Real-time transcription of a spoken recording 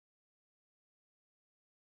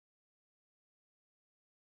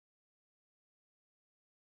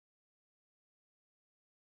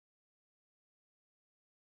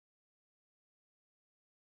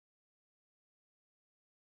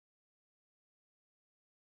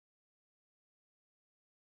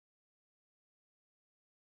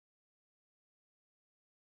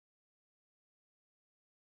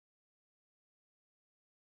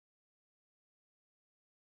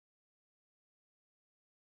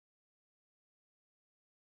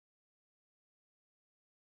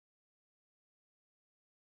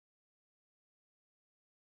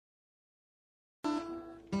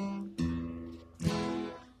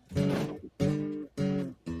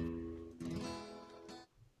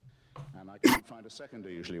find a seconder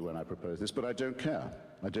usually when I propose this, but I don't care.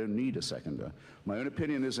 I don't need a seconder. My own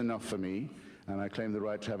opinion is enough for me, and I claim the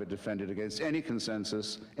right to have it defended against any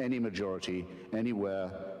consensus, any majority, anywhere,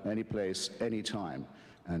 any place, any time.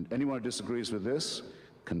 And anyone who disagrees with this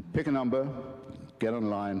can pick a number, get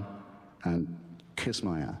online, and kiss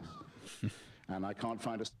my ass. And I can't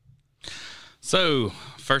find a... So,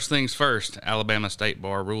 first things first, Alabama State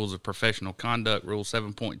Bar Rules of Professional Conduct, Rule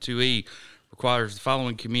 7.2e, requires the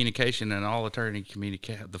following communication in all attorney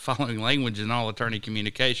the following language in all attorney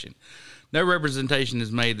communication. No representation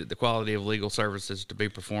is made that the quality of legal services to be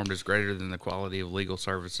performed is greater than the quality of legal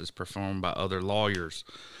services performed by other lawyers.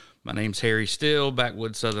 My name's Harry Steele,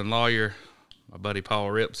 backwoods Southern lawyer. My buddy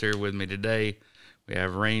Paul Ripp's here with me today. We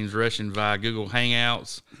have Raines Rushing via Google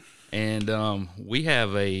Hangouts, and we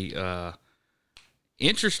have a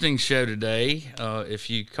interesting show today. If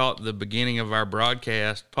you caught the beginning of our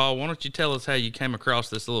broadcast, Paul, why don't you tell us how you came across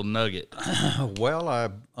this little nugget? Well, I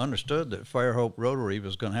understood that Fairhope Rotary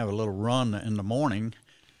was going to have a little run in the morning,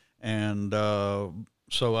 and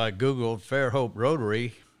so I Googled Fairhope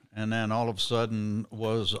Rotary, and then all of a sudden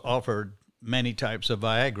was offered many types of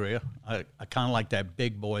Viagra. I kind of like that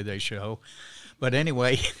big boy they show. But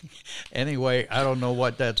anyway, I don't know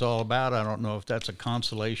what that's all about. I don't know if that's a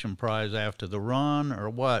consolation prize after the run or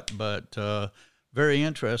what, but very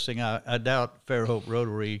interesting. I doubt Fairhope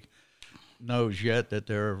Rotary knows yet that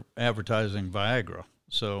they're advertising Viagra.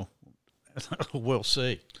 So we'll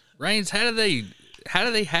see. Raines, how do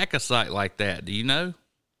they hack a site like that? Do you know?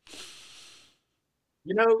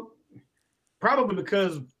 You know, probably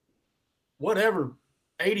because whatever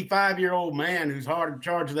 85-year-old man who's hard in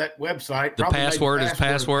charge of that website. The password is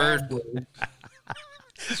password.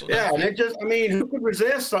 Yeah, and it just, I mean, who could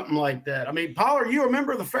resist something like that? I mean, Paul, are you a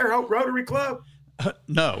member of the Fairhope Rotary Club?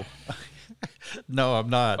 No. No,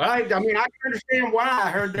 I'm not. I mean, I can understand why.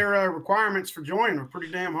 I heard their requirements for joining are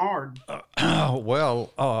pretty damn hard.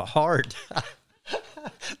 Hard.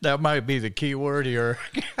 That might be the key word here.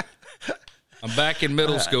 I'm back in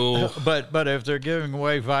middle school. But if they're giving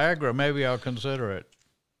away Viagra, maybe I'll consider it.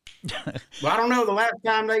 Well, I don't know. The last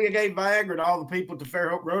time they gave Viagra to all the people at the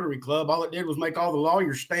Fairhope Rotary Club, all it did was make all the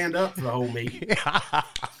lawyers stand up for the whole meeting.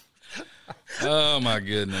 Oh, my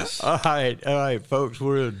goodness. All right, folks.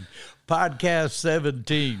 We're in podcast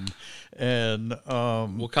 17. And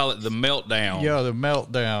we'll call it the meltdown. Yeah, the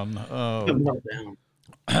meltdown. The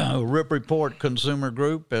meltdown. Rip Report Consumer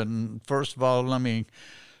Group. And first of all, let me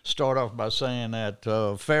start off by saying that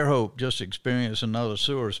Fairhope just experienced another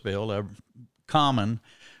sewer spill. Common.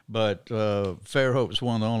 But Fairhope is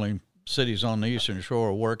one of the only cities on the Eastern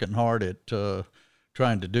Shore working hard at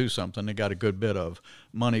trying to do something. They got a good bit of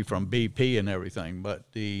money from BP and everything.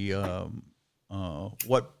 But the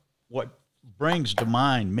what brings to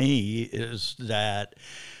mind me is that,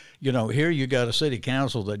 you know, here you got a city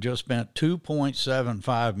council that just spent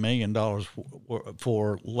 $2.75 million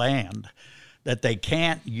for land that they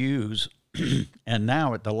can't use, and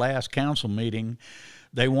now at the last council meeting,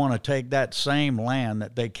 they want to take that same land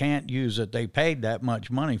that they can't use that they paid that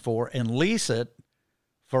much money for and lease it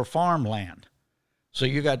for farmland. So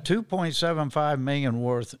you got $2.75 million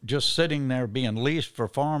worth just sitting there being leased for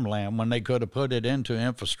farmland when they could have put it into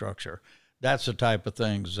infrastructure. That's the type of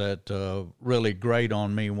things that really grate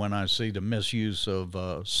on me when I see the misuse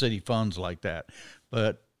of city funds like that.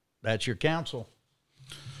 But that's your council.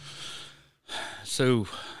 So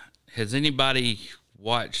has anybody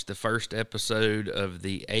watched the first episode of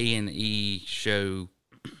the A&E show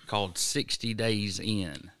called 60 Days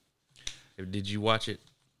In? Did you watch it,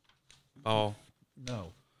 Paul?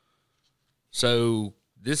 No. So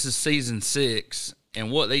this is season 6,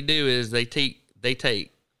 and what they do is they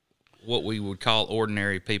take what we would call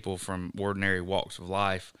ordinary people from ordinary walks of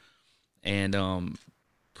life and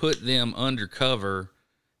put them undercover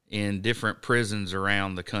in different prisons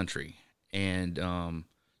around the country. And,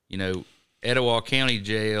 you know, Etowah County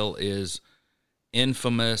Jail is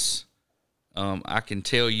infamous. I can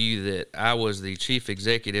tell you that I was the chief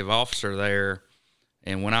executive officer there,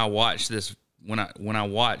 and when I watched this, when I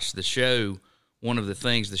watched the show, one of the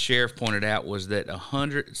things the sheriff pointed out was that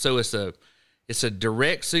 100. So it's a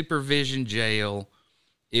direct supervision jail.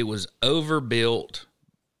 It was overbuilt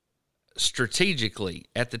strategically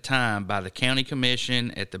at the time by the county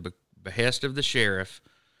commission at the behest of the sheriff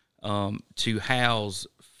to house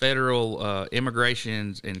federal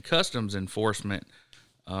immigration and customs enforcement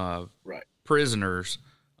prisoners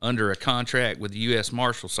under a contract with the U.S.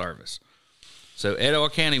 Marshal Service. So Etowah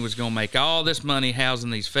County was going to make all this money housing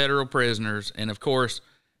these federal prisoners, and of course,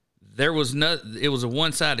 it was a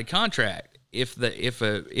one-sided contract. If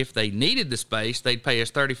they needed the space, they'd pay us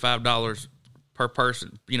 $35 per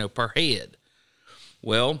person, per head.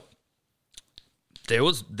 Well, there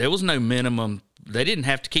was no minimum. They didn't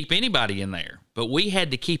have to keep anybody in there, but we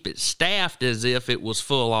had to keep it staffed as if it was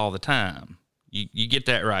full all the time. You get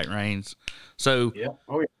that right, Raines? So, Yeah.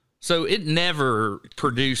 Oh, yeah. So it never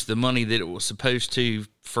produced the money that it was supposed to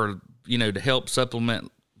for, to help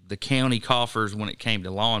supplement the county coffers when it came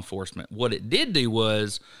to law enforcement. What it did do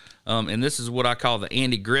was, and this is what I call the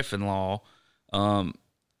Andy Griffin law.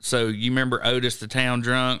 So you remember Otis, the town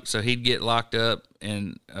drunk? So he'd get locked up,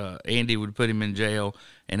 and Andy would put him in jail,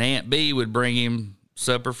 and Aunt B would bring him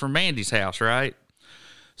supper from Andy's house, right?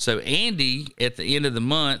 So Andy, at the end of the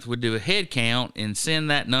month, would do a head count and send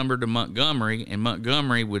that number to Montgomery, and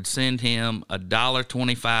Montgomery would send him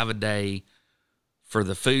 $1.25 a day for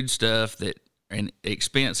the food stuff and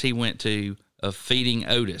expense he went to of feeding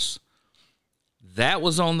Otis. That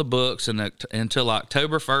was on the books until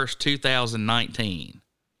October 1st, 2019.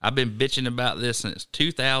 I've been bitching about this since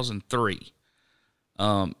 2003.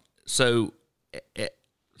 So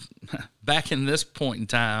back in this point in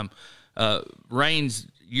time, Raines,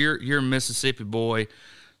 you're a Mississippi boy.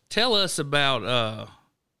 Tell us about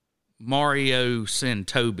Mario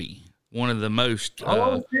Santobi, one of the most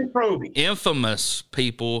infamous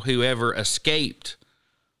people who ever escaped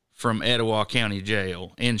from Etowah County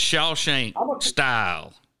Jail in Shawshank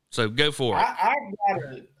style. So go for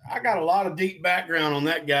it. I got a lot of deep background on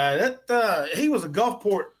that guy. He was a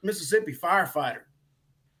Gulfport, Mississippi firefighter,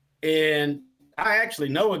 and I actually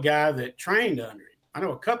know a guy that trained under him. I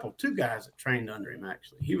know two guys that trained under him,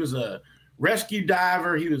 actually. He was a rescue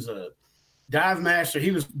diver. He was a dive master.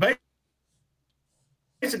 He was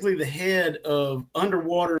basically the head of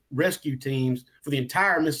underwater rescue teams for the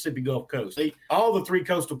entire Mississippi Gulf Coast. All the 3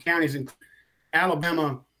 coastal counties in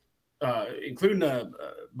Alabama, including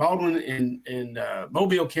Baldwin and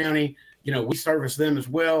Mobile County, we service them as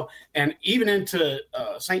well. And even into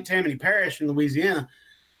St. Tammany Parish in Louisiana,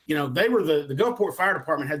 they were the Gulfport Fire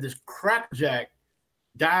Department had this crackerjack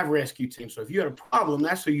dive rescue team. So if you had a problem,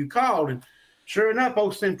 that's who you called. And sure enough,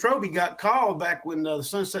 old Santobi got called back when the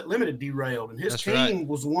Sunset Limited derailed, and his team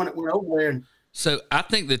was the one that went over there. And so I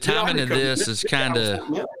think the timing of this is kind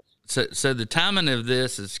of so the timing of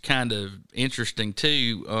this is kind of interesting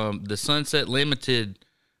too. The Sunset Limited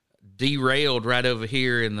derailed right over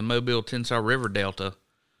here in the Mobile-Tensas River Delta,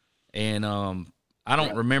 and I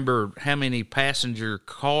don't remember how many passenger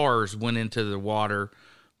cars went into the water,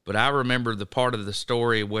 but I remember the part of the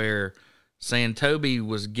story where Santobi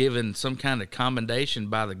was given some kind of commendation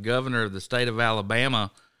by the governor of the state of Alabama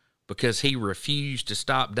because he refused to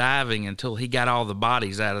stop diving until he got all the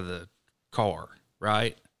bodies out of the car,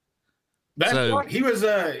 right? That's what he was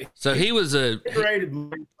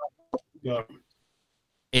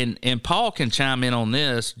and Paul can chime in on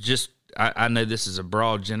this. Just I know this is a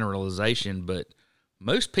broad generalization, but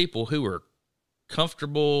most people who are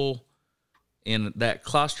comfortable in that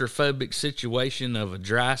claustrophobic situation of a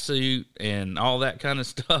dry suit and all that kind of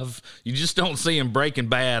stuff, you just don't see them Breaking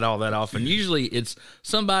Bad all that often. Usually it's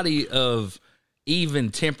somebody of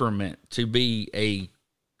even temperament to be a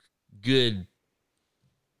good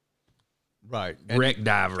wreck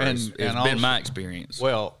diver. It's been my experience.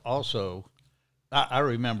 Well, also, I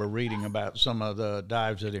remember reading about some of the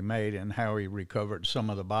dives that he made and how he recovered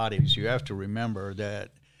some of the bodies. You have to remember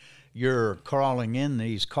that you're crawling in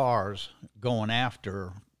these cars going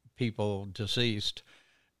after people deceased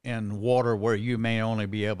in water where you may only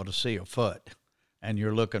be able to see a foot, and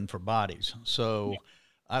you're looking for bodies. So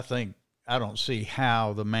I don't see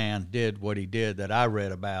how the man did what he did that I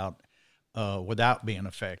read about without being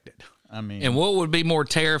affected. I mean, and what would be more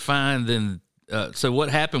terrifying than so what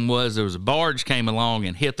happened was there was a barge came along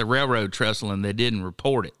and hit the railroad trestle, and they didn't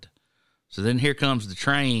report it. So then here comes the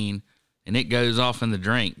train, and it goes off in the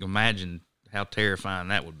drink. Imagine how terrifying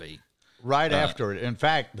that would be. Right after it. In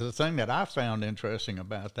fact, the thing that I found interesting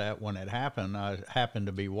about that when it happened, I happened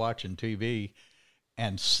to be watching TV,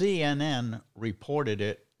 and CNN reported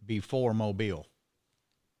it before Mobile.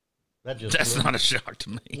 That's not a shock to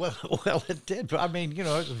me. Well, it did. I mean, it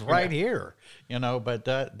was right here, but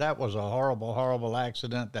that was a horrible, horrible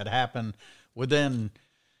accident that happened within,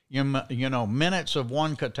 minutes of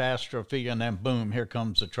one catastrophe, and then boom, here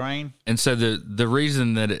comes the train. And so the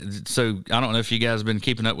reason that so I don't know if you guys have been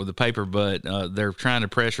keeping up with the paper, but they're trying to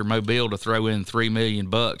pressure Mobile to throw in $3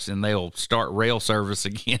 million, and they'll start rail service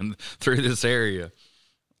again through this area.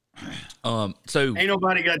 So ain't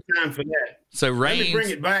nobody got time for that. So Raines, let me bring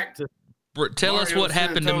it back to tell Mario us what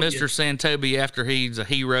happened to Santobi. Mr. Santobi after he's a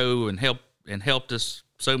hero and helped us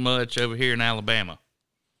so much over here in Alabama.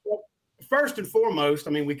 First and foremost,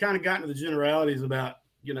 I mean, we kind of got into the generalities about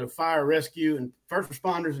fire rescue and first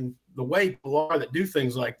responders and the way people are that do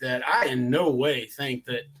things like that, I in no way think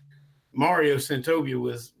that Mario Santobia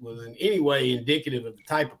was in any way indicative of the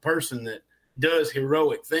type of person that does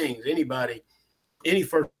heroic things. Any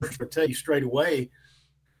first will tell you straight away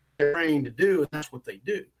they're trained to do, and that's what they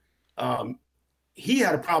do. He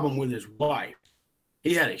had a problem with his wife.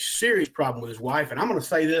 He had a serious problem with his wife, and I'm going to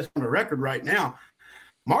say this on the record right now.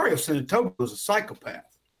 Mario Santobia was a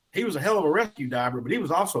psychopath. He was a hell of a rescue diver, but he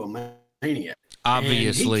was also a maniac.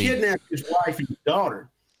 Obviously. And he kidnapped his wife and his daughter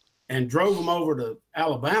and drove them over to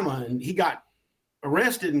Alabama, and he got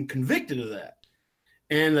arrested and convicted of that.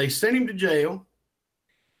 And they sent him to jail,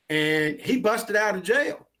 and he busted out of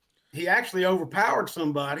jail. He actually overpowered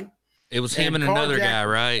somebody. It was him and another guy,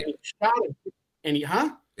 right?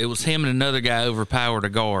 It was him and another guy overpowered a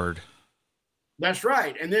guard. That's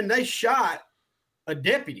right. And then they shot a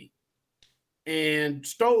deputy and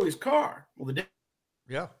stole his car. Well, the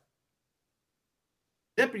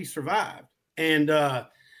deputy survived. And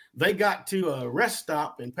they got to a rest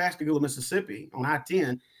stop in Pascagoula, Mississippi on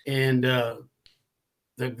I-10. And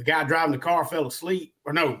the guy driving the car fell asleep.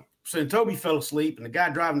 Or no, Santobia fell asleep. And the guy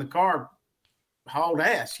driving the car hauled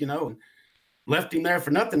ass, and left him there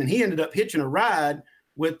for nothing. And he ended up hitching a ride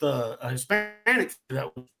with a Hispanic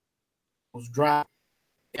that was driving.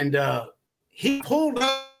 And he pulled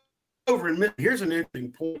over. And here's an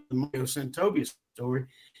interesting point in the Mario Santobia story.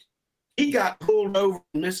 He got pulled over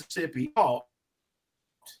in Mississippi by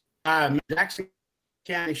Jackson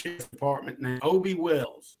County Sheriff's Department named Obie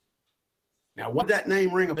Wells. Now, would that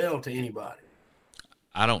name ring a bell to anybody?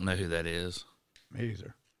 I don't know who that is. Me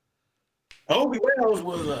either. Obie Wells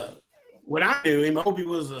was when I knew him, Obie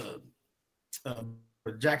was a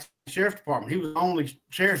Jackson Sheriff's Department. He was the only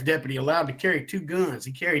sheriff's deputy allowed to carry 2 guns.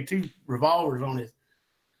 He carried 2 revolvers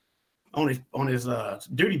on his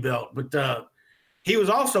duty belt. But he was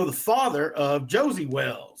also the father of Josie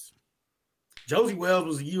Wells. Josie Wells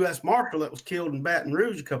was a U.S. Marshal that was killed in Baton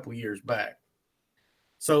Rouge a couple of years back.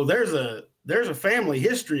 So there's a family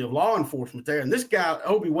history of law enforcement there. And this guy,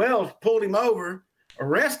 Obie Wells, pulled him over,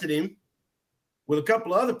 arrested him with a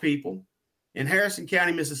couple of other people in Harrison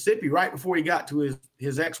County, Mississippi, right before he got to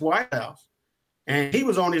his ex-wife's house. And he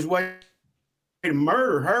was on his way to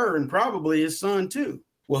murder her and probably his son too.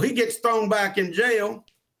 Well, he gets thrown back in jail.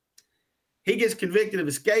 He gets convicted of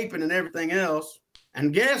escaping and everything else.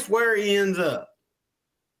 And guess where he ends up?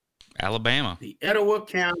 Alabama. The Etowah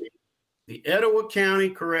County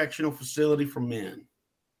Correctional Facility for Men.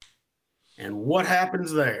 And what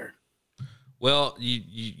happens there? Well,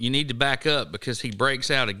 you need to back up because he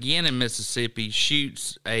breaks out again in Mississippi,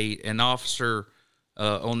 shoots an officer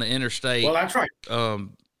on the interstate. Well, that's right.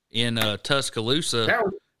 In Tuscaloosa,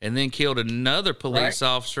 and then killed another police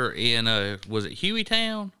officer in was it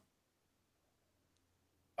Hueytown?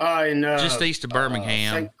 Just east of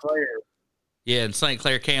Birmingham. St. Clair. Yeah, in St.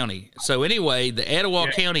 Clair County. So anyway, the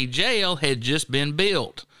Etowah County Jail had just been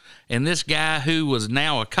built. And this guy who was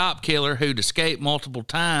now a cop killer who'd escaped multiple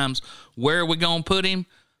times, where are we going to put him?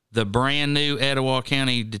 The brand new Etowah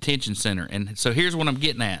County Detention Center. And so here's what I'm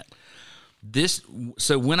getting at.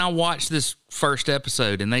 So when I watched this first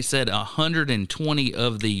episode and they said 120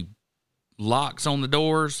 of the locks on the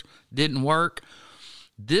doors didn't work,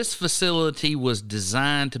 this facility was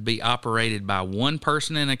designed to be operated by one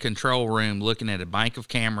person in a control room looking at a bank of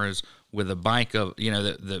cameras with a bank of,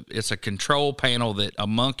 it's a control panel that a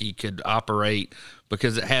monkey could operate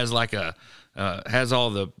because it has like has all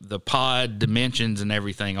the pod dimensions and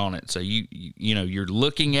everything on it. So you're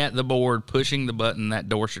looking at the board, pushing the button, that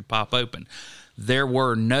door should pop open. There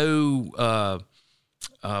were no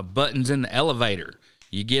buttons in the elevator.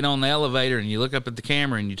 You get on the elevator and you look up at the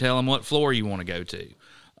camera and you tell them what floor you want to go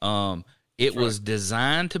to. It was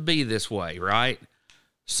designed to be this way, right?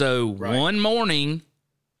 So one morning,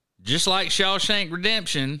 just like Shawshank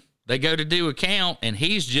Redemption, they go to do a count and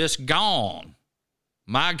he's just gone.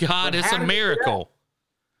 My God, it's a miracle.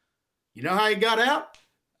 You know how he got out?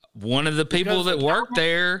 One of the people that worked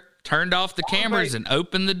there turned off the cameras and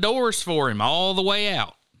opened the doors for him all the way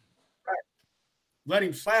out. Right. Let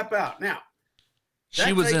him slap out. Now,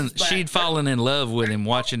 she'd fallen in love with him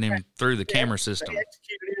watching him through the camera system. They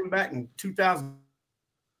executed him back in 2000.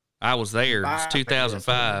 I was there. It was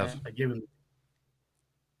 2005.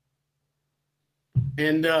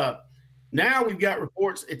 And now we've got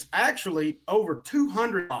reports. It's actually over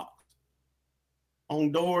 200 locks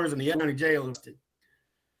on doors in the Etowah County Jail.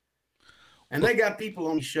 And they got people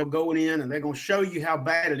on the show going in, and they're going to show you how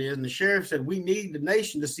bad it is. And the sheriff said, we need the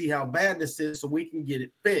nation to see how bad this is so we can get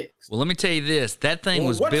it fixed. Well, let me tell you this. That thing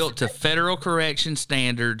was built to federal correction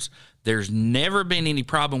standards. There's never been any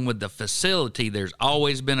problem with the facility. There's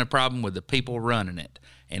always been a problem with the people running it.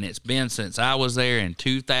 And it's been since I was there in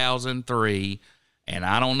 2003. And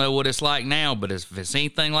I don't know what it's like now, but if it's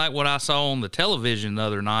anything like what I saw on the television the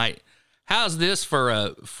other night, how's this for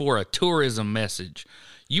a tourism message?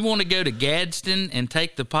 You want to go to Gadsden and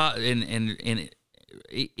take the pot and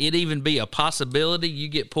it even be a possibility you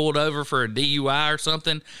get pulled over for a DUI or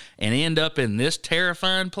something and end up in this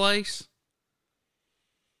terrifying place?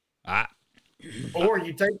 Or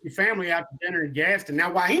you take your family out to dinner in Gadsden.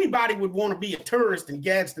 Now, why anybody would want to be a tourist in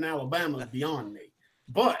Gadsden, Alabama is beyond me.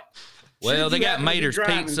 But well, they got Mater's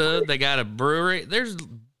Pizza. They got a brewery.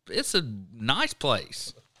 It's a nice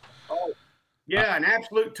place. Oh, yeah, an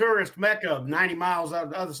absolute tourist mecca, 90 miles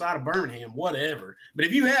out the other side of Birmingham, whatever. But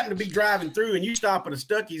if you happen to be driving through and you stop at a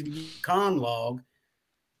Stuckey's to get a con log,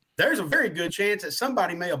 there's a very good chance that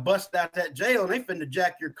somebody may have busted out that jail and they finna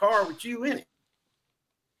jack your car with you in it.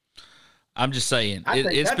 I'm just saying,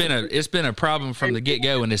 it's been a problem from the get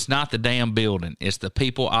go, and it's not the damn building; it's the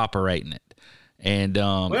people operating it. And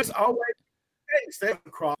well, it's always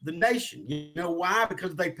across the nation. You know why?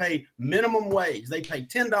 Because they pay minimum wage. They pay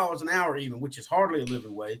 $10 an hour, even, which is hardly a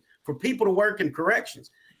living wage, for people to work in corrections.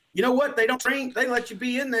 You know what? They don't train. They let you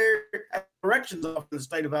be in there at corrections office in the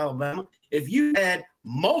state of Alabama if you had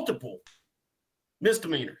multiple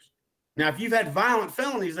misdemeanors. Now, if you've had violent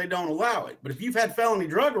felonies, they don't allow it. But if you've had felony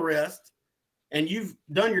drug arrests and you've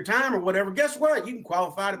done your time or whatever, guess what? You can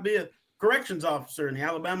qualify to be a corrections officer in the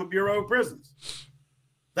Alabama Bureau of Prisons.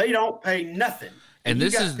 They don't pay nothing. And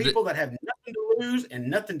this is people that have nothing to lose and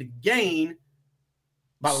nothing to gain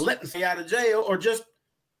by letting them out of jail or just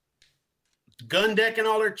gun decking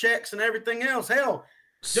all their checks and everything else. Hell,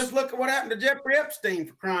 just look at what happened to Jeffrey Epstein,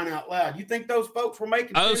 for crying out loud. You think those folks were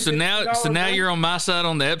making? So now you're on my side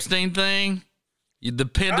on the Epstein thing. The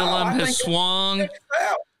pendulum has swung.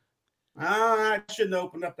 I shouldn't have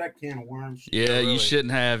opened up that can of worms. Yeah, really. You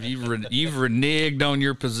shouldn't have. You've reneged on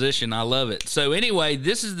your position. I love it. So anyway,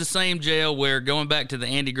 this is the same jail where, going back to the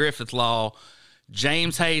Andy Griffith Law,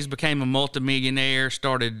 James Hayes became a multimillionaire,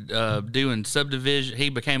 started doing subdivision. He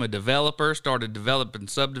became a developer, started developing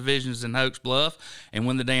subdivisions in Oaks Bluff. And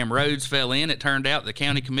when the damn roads fell in, it turned out the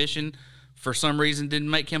county commission, for some reason, didn't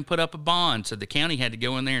make him put up a bond. So the county had to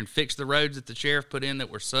go in there and fix the roads that the sheriff put in that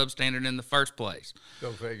were substandard in the first place.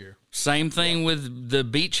 Go figure. Same thing with the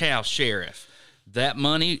Beach House sheriff. That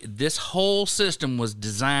money, this whole system was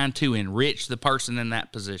designed to enrich the person in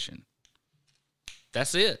that position.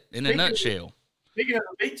 That's it, in a nutshell. Speaking of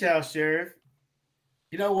the Beach House sheriff,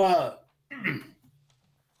 you know,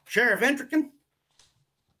 Sheriff Entrican?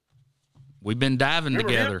 We've been diving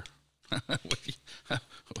together.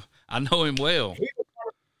 I know him well.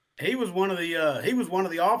 He was one of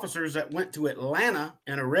the officers that went to Atlanta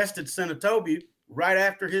and arrested Senatobie right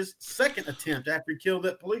after his second attempt after he killed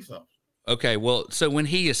that police officer. Okay, well, so when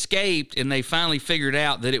he escaped and they finally figured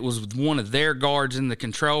out that it was one of their guards in the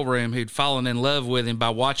control room who'd fallen in love with him by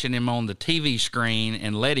watching him on the TV screen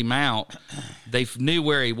and let him out, they knew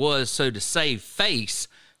where he was. So to save face,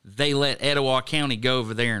 they let Etowah County go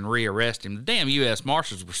over there and rearrest him. The damn U.S.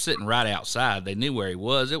 Marshals were sitting right outside. They knew where he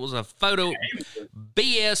was. It was a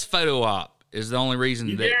BS photo op is the only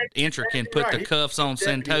reason that Entrican put the cuffs on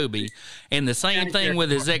Senatobie. And the same thing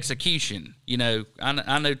with his execution. You know,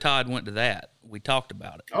 I know Todd went to that. We talked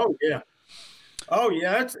about it. Oh,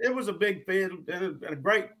 yeah. It was a big thing and a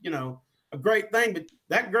great, a great thing. But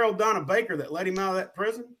that girl, Donna Baker, that let him out of that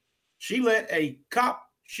prison, she let a cop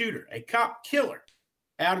shooter, a cop killer,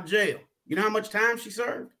 out of jail. You know how much time she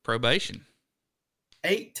served? Probation.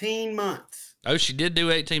 18 months. Oh, she did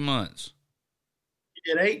do 18 months.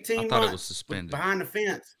 She did 18 months. I thought it was suspended. Behind the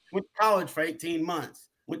fence. Went to college for 18 months.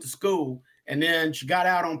 Went to school. And then she got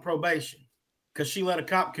out on probation because she let a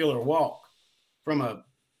cop killer walk from a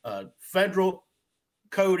federal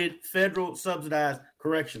coded, federal subsidized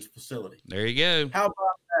corrections facility. There you go.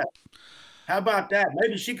 How about that?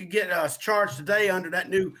 Maybe she could get us charged today under that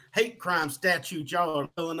new hate crime statute y'all are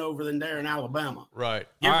filling over there in Alabama. Right.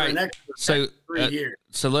 Give her an extra 3 years.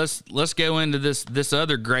 So let's go into this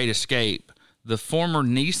other great escape. The former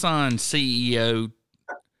Nissan CEO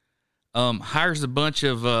hires a bunch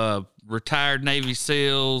of retired Navy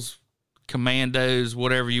SEALs, commandos,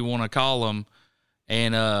 whatever you want to call them,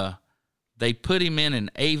 and they put him in an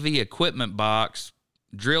AV equipment box,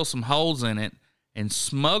 drill some holes in it, and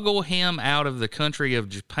smuggle him out of the country of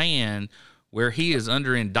Japan where he is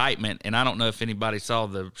under indictment. And I don't know if anybody saw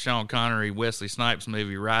the Sean Connery, Wesley Snipes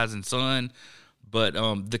movie Rising Sun, but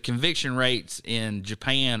the conviction rates in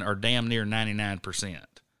Japan are damn near 99%.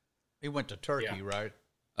 He went to Turkey, right?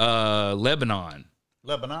 Lebanon.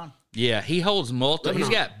 Lebanon? Yeah, he holds multiple. He's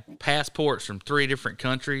got passports from 3 different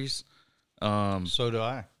countries. So do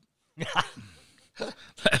I.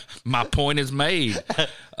 My point is made.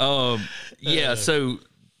 Yeah. So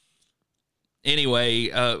anyway,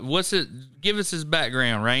 give us his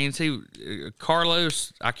background, Raines.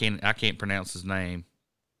 Carlos. I can't pronounce his name.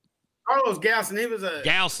 Carlos Galson. He was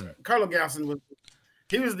Galson. Carlos Galson was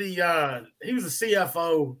the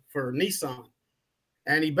CFO for Nissan,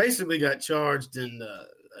 and he basically got charged in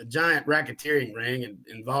a giant racketeering ring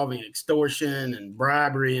involving extortion and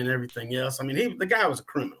bribery and everything else. I mean, the guy was a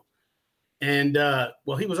criminal. And,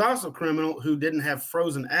 he was also a criminal who didn't have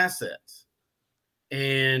frozen assets.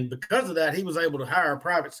 And because of that, he was able to hire a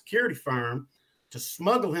private security firm to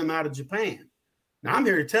smuggle him out of Japan. Now, I'm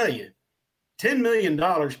here to tell you, $10 million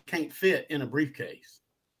can't fit in a briefcase.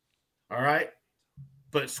 All right?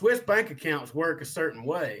 But Swiss bank accounts work a certain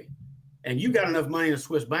way. And you got enough money in a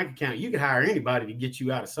Swiss bank account, you could hire anybody to get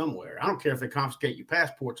you out of somewhere. I don't care if they confiscate your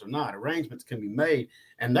passports or not. Arrangements can be made.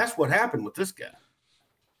 And that's what happened with this guy.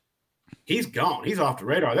 He's gone. He's off the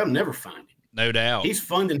radar. They'll never find him. No doubt. He's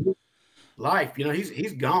funding his life.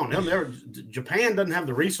 He's gone. Japan doesn't have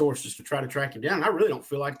the resources to try to track him down. I really don't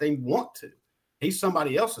feel like they want to. He's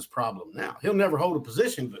somebody else's problem now. He'll never hold a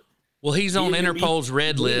position, but well, he's on Interpol's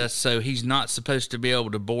red list, so he's not supposed to be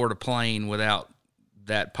able to board a plane without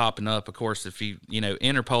that popping up. Of course, if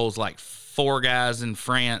Interpol's like 4 guys in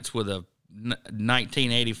France with a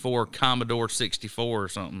 1984 Commodore 64 or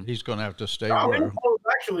something. He's going to have to stay there.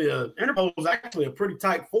 Interpol is actually a pretty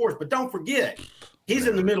tight force, but don't forget, he's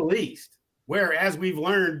in the Middle East, where, as we've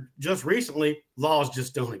learned just recently, laws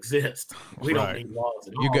just don't exist. We don't need laws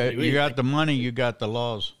at all. You got the money, you got the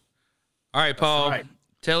laws. All right, Paul,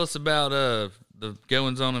 tell us about the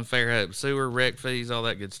goings on in Fairhope, sewer, rec fees, all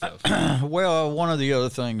that good stuff. Well, one of the other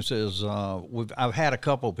things is I've had a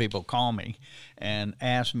couple of people call me and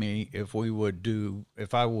ask me if I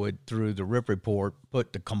would, through the RIP report,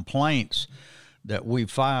 put the complaints that we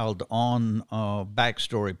filed on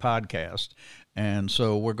Backstory Podcast. And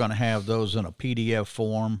so we're going to have those in a PDF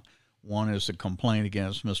form. One is a complaint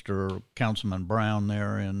against Mr. Councilman Brown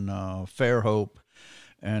there in Fairhope.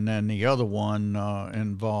 And then the other one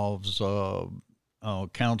involves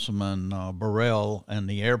Councilman Burrell and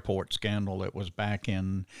the airport scandal that was back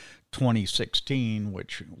in 2016,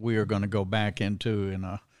 which we are going to go back into in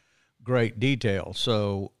a great detail.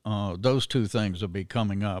 So those 2 things will be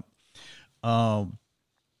coming up.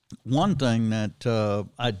 One thing that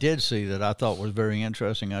I did see that I thought was very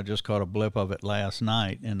interesting, I just caught a blip of it last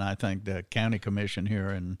night, and I think the county commission here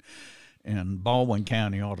in Baldwin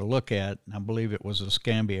County ought to look at, I believe it was the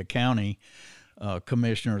Escambia County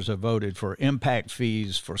commissioners have voted for impact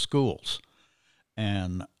fees for schools.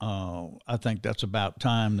 And I think that's about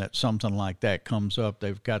time that something like that comes up.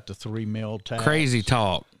 They've got the 3 meal tax. Crazy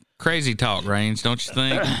talk, Raines, don't you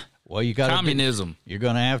think? Well, you got communism. You're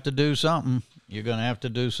going to have to do something.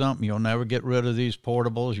 You'll never get rid of these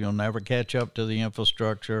portables. You'll never catch up to the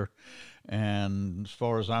infrastructure. And as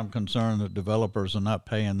far as I'm concerned, the developers are not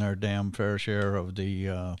paying their damn fair share of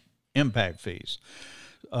the impact fees.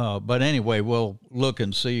 But anyway, we'll look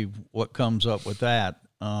and see what comes up with that.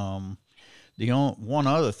 One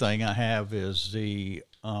other thing I have is the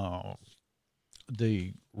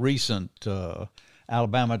recent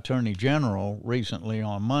Alabama Attorney General recently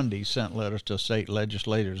on Monday sent letters to state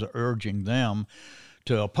legislators urging them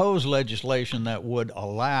to oppose legislation that would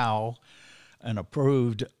allow an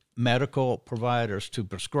approved medical providers to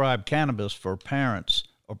prescribe cannabis for parents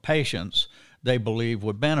or patients they believe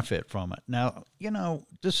would benefit from it. Now,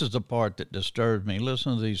 this is the part that disturbs me.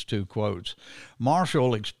 Listen to these 2 quotes.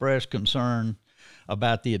 Marshall expressed concern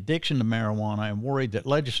about the addiction to marijuana and worried that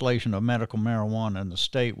legislation of medical marijuana in the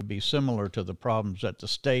state would be similar to the problems that the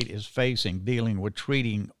state is facing dealing with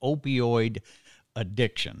treating opioid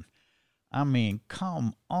addiction. I mean,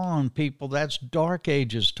 come on, people. That's Dark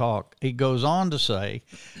Ages talk. He goes on to say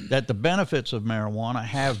that the benefits of marijuana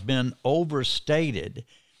have been overstated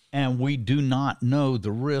and we do not know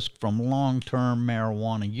the risk from long-term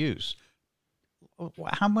marijuana use.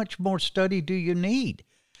 How much more study do you need?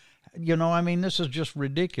 This is just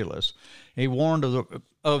ridiculous. He warned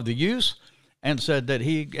of the use and said that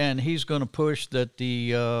he's going to push that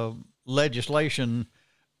the legislation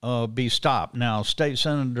be stopped. Now, State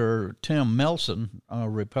Senator Tim Melson,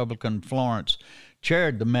 Republican Florence,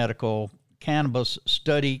 chaired the medical Cannabis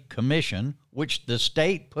Study Commission, which the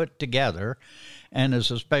state put together, and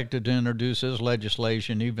is expected to introduce this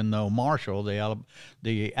legislation, even though Marshall,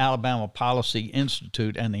 the Alabama Policy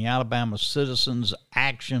Institute, and the Alabama Citizens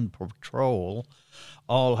Action Patrol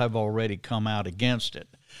all have already come out against it.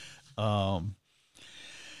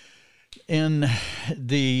 In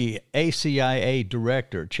the ACIA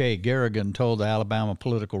director, Che Garrigan, told the Alabama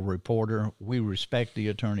Political Reporter, "We respect the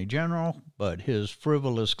Attorney General, but his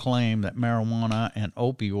frivolous claim that marijuana and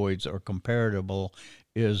opioids are comparable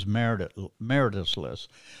is meritless."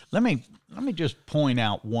 Let me just point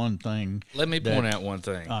out one thing. Let me point out one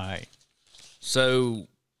thing. All right. So,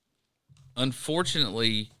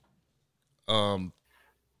 unfortunately,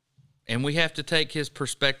 and we have to take his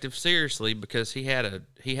perspective seriously because he had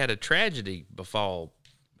a tragedy befall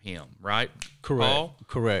him, right? Correct. Paul?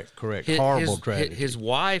 Correct. Horrible tragedy. His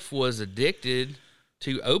wife was addicted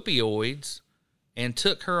to opioids and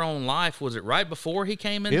took her own life. Was it right before he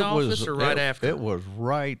came into office or right after? It was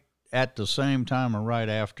right at the same time or right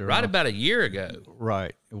after. Right about a year ago.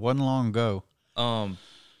 Right. It wasn't long ago.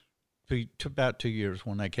 It took about 2 years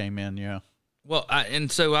when they came in, yeah. Well,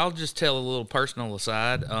 so I'll just tell a little personal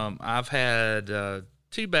aside. I've had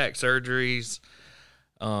 2 back surgeries.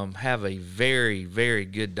 Have a very, very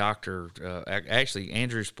good doctor. Actually,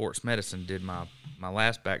 Andrew Sports Medicine did my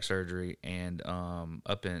last back surgery, and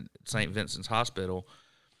up in St. Vincent's Hospital.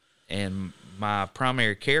 And my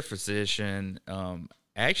primary care physician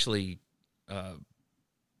actually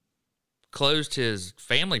closed his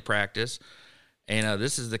family practice. And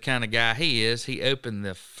this is the kind of guy he is. He opened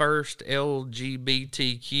the first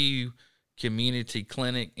LGBTQ community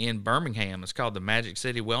clinic in Birmingham. It's called the Magic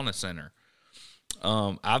City Wellness Center.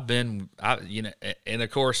 And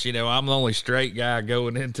of course, I'm the only straight guy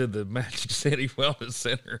going into the Magic City Wellness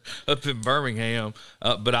Center up in Birmingham.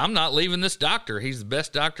 But I'm not leaving this doctor. He's the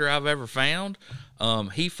best doctor I've ever found.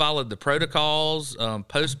 He followed the protocols,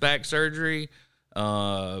 post-back surgery,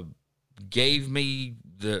 gave me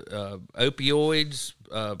the opioids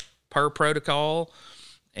per protocol,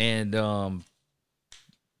 and I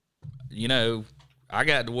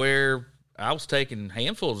got to where I was taking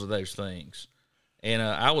handfuls of those things, and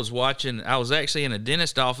I was actually in a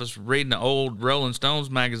dentist office reading an old Rolling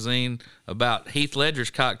Stones magazine about Heath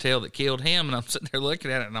Ledger's cocktail that killed him, and I'm sitting there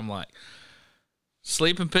looking at it, and I'm like,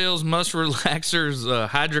 sleeping pills, muscle relaxers,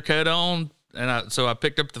 hydrocodone. And so I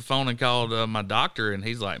picked up the phone and called my doctor, and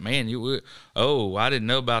he's like, "Man, I didn't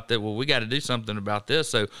know about that. Well, we got to do something about this.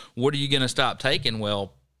 So what are you going to stop taking?"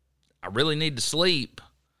 "Well, I really need to sleep.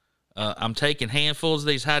 I'm taking handfuls of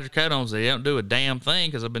these hydrocodones. They don't do a damn thing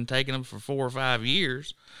because I've been taking them for 4 or 5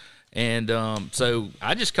 years." And so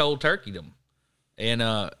I just cold turkeyed them. And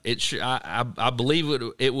I believe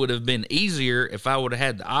it would have been easier if I would have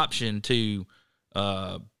had the option to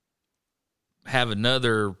have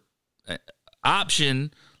another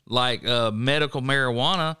option like medical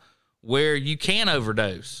marijuana where you can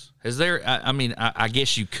overdose. Is there? I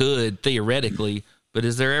guess you could theoretically, but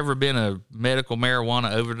has there ever been a medical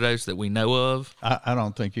marijuana overdose that we know of? I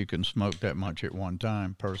don't think you can smoke that much at one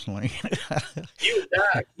time, personally. You would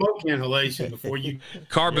die of smoke inhalation before you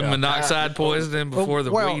carbon monoxide poisoning before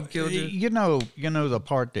the weed killed you. You know the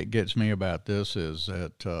part that gets me about this is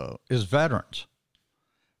that is veterans.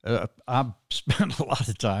 I've spent a lot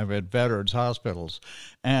of time at veterans hospitals,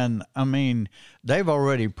 and they've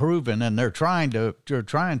already proven, and they're trying to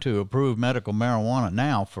approve medical marijuana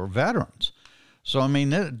now for veterans. So we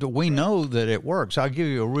know that it works. I'll give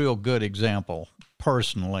you a real good example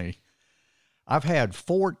personally. I've had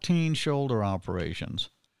 14 shoulder operations,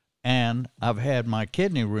 and I've had my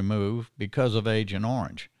kidney removed because of Agent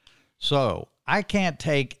Orange. So I can't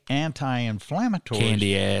take anti-inflammatories.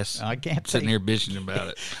 Candy ass. I can't sitting here bitching about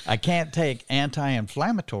it. I can't take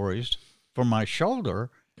anti-inflammatories for my shoulder,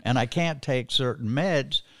 and I can't take certain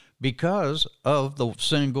meds because of the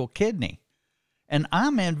single kidney. And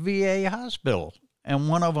I'm in VA hospital, and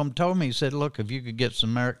one of them told me, he said, "Look, if you could get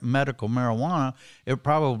some medical marijuana, it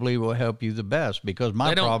probably will help you the best because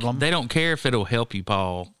problem." They don't care if it'll help you,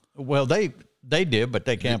 Paul. Well, they did, but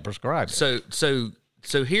they can't prescribe it.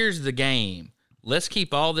 So here's the game. Let's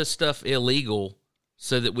keep all this stuff illegal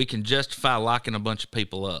so that we can justify locking a bunch of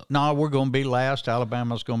people up. No, we're going to be last.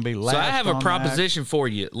 Alabama's going to be last. So I have a proposition for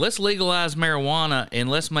you. Let's legalize marijuana, and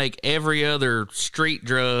let's make every other street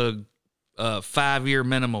drug 5-year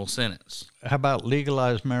minimal sentence. How about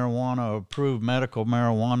legalize marijuana, approve medical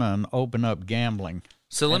marijuana, and open up gambling?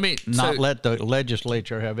 So let me let the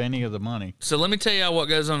legislature have any of the money. So let me tell you what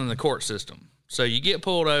goes on in the court system. So you get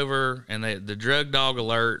pulled over, and the drug dog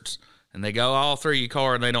alerts, and they go all through your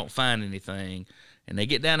car, and they don't find anything. and they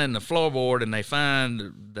get down in the floorboard and they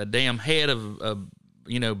find the damn head of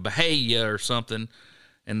Bahia or something,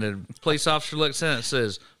 and the police officer looks at it and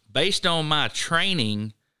says, based on my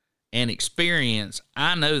training and experience,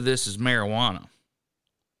 I know this is marijuana.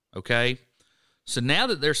 Okay? So now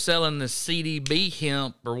that they're selling this CDB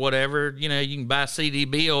hemp or whatever, you can buy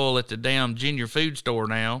CDB oil at the damn junior food store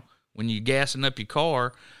now when you're gassing up your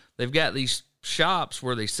car. They've got these shops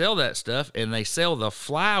where they sell that stuff, and they sell the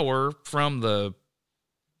flower from the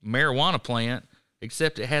marijuana plant,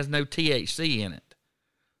 except it has no THC in it.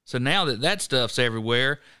 So now that stuff's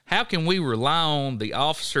everywhere, how can we rely on the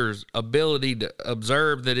officer's ability to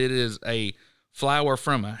observe that it is a flower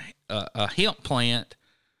from a hemp plant,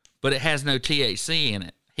 but it has no THC in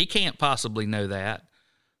it? He can't possibly know that.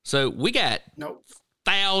 So we got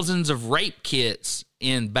thousands of rape kits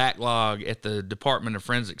in backlog at the Department of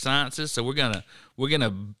Forensic Sciences. So we're gonna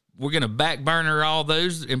back burner all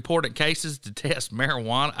those important cases to test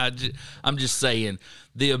marijuana. I'm just saying,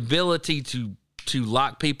 the ability to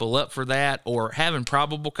lock people up for that, or having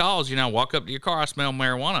probable cause. Walk up to your car, I smell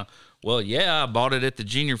marijuana. Well, yeah, I bought it at the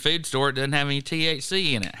junior food store. It doesn't have any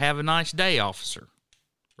THC in it. Have a nice day, officer.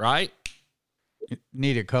 Right?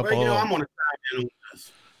 Need a couple. Well, I'm going to chime in on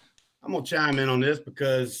this. I'm going to chime in on this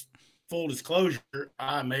because, full disclosure,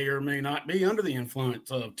 I may or may not be under the influence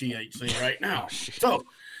of THC right now. So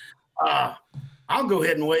I'll go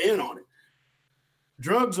ahead and weigh in on it.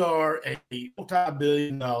 Drugs are a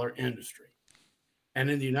multi-billion-dollar industry. And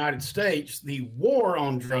in the United States, the war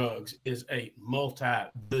on drugs is a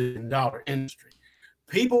multi-billion-dollar industry.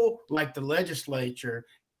 People like the legislature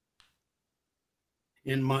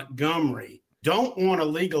in Montgomery don't want to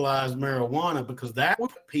legalize marijuana because that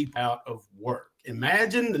would put people out of work.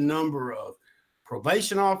 Imagine the number of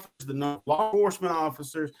probation officers, the number of law enforcement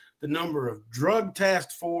officers, the number of drug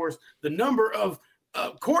task force, the number of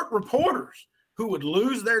court reporters who would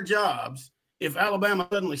lose their jobs if Alabama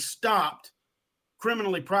suddenly stopped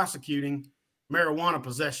criminally prosecuting marijuana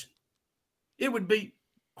possession. It would be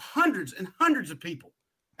hundreds and hundreds of people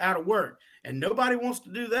out of work, and nobody wants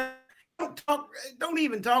to do that. Don't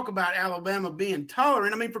even talk about Alabama being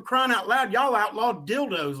tolerant. I mean, for crying out loud, y'all outlawed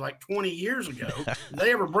dildos like 20 years ago. Did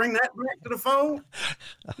they ever bring that back to the fold?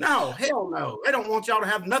 No, hell no. They don't want y'all to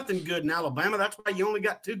have nothing good in Alabama. That's why you only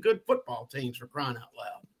got 2 good football teams, for crying out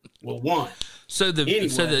loud. Well, 1. So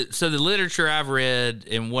the literature I've read,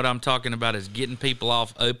 and what I'm talking about, is getting people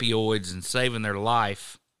off opioids and saving their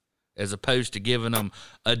life, as opposed to giving them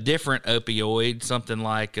a different opioid, something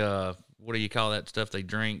like what do you call that stuff they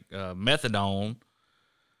drink? Methadone,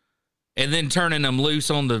 and then turning them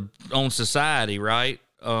loose on society, right?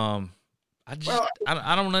 I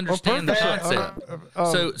don't understand the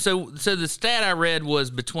concept. So the stat I read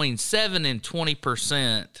was between 7 and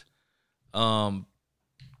 20%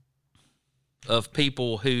 of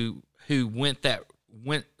people who went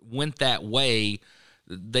that way,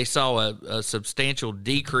 they saw a substantial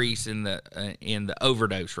decrease in the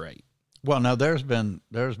overdose rate. Well, now there's been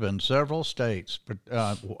several states,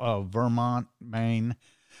 Vermont, Maine.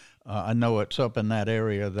 I know it's up in that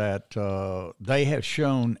area that they have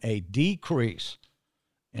shown a decrease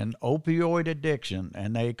in opioid addiction,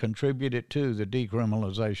 and they contributed to the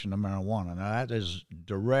decriminalization of marijuana. Now that is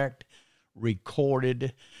direct,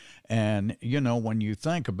 recorded, and when you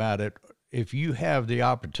think about it, if you have the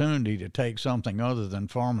opportunity to take something other than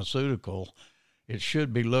pharmaceutical, it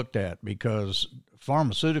should be looked at, because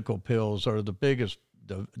pharmaceutical pills are the biggest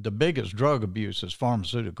drug abuse is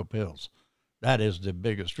pharmaceutical pills. That is the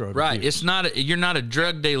biggest drug right. abuse. You're not a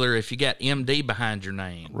drug dealer if you got MD behind your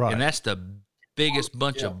name. Right. And that's the biggest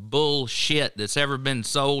bunch of bullshit that's ever been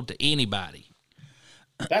sold to anybody.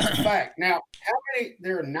 That's a fact. Now,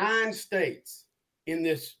 there are 9 states in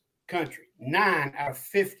this country, 9 out of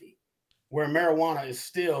 50, where marijuana is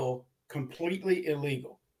still completely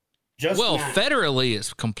illegal. Federally,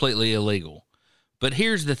 it's completely illegal. But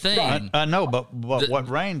here's the thing. I know, but what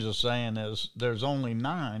Raines is saying is there's only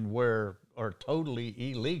 9 where are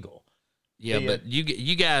totally illegal. Yeah, but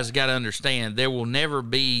you guys got to understand, it will never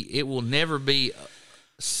be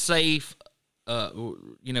safe,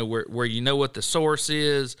 where you know what the source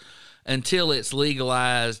is, until it's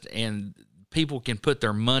legalized and people can put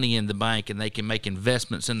their money in the bank and they can make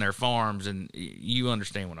investments in their farms, and you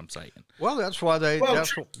understand what I'm saying. Well, that's why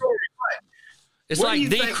it's like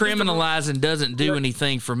decriminalizing doesn't do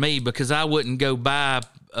anything for me, because I wouldn't go buy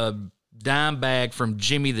a dime bag from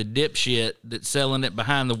Jimmy the dipshit that's selling it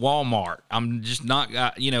behind the Walmart. I'm just not,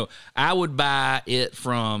 I would buy it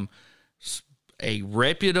from a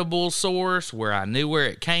reputable source where I knew where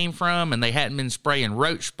it came from and they hadn't been spraying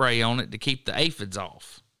roach spray on it to keep the aphids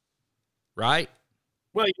off. Right?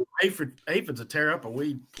 Well, aphid's a tear up a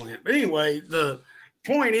weed plant. But anyway, the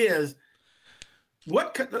point is,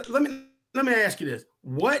 let me ask you this: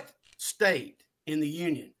 what state in the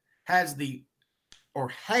union had the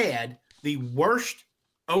worst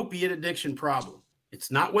opiate addiction problem?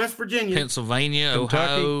 It's not West Virginia, Pennsylvania,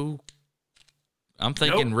 Kentucky. Ohio. I'm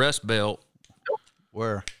thinking Rust Belt.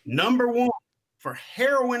 Where? Number one for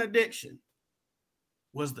heroin addiction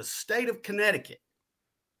was the state of Connecticut.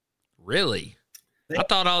 Really? I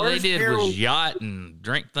thought all they did was yacht and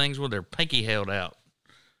drink things with their pinky held out.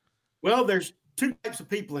 Well, there's two types of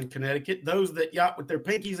people in Connecticut: those that yacht with their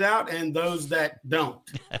pinkies out, and those that don't.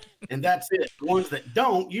 And that's it. The ones that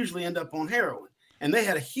don't usually end up on heroin, and they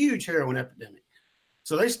had a huge heroin epidemic.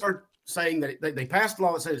 So they start saying that they passed a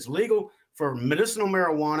law that said it's legal for medicinal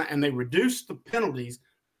marijuana, and they reduced the penalties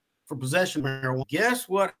for possession of marijuana. Guess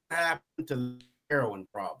what happened to the heroin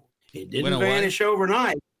problem? It didn't vanish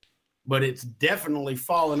overnight, but it's definitely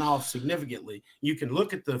fallen off significantly. You can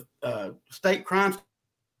look at the state crime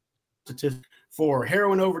statistics for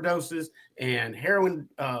heroin overdoses and heroin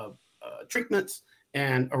treatments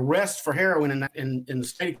and arrests for heroin in the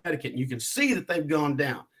state of Connecticut, and you can see that they've gone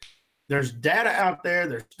down. There's data out there,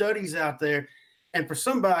 there's studies out there, and for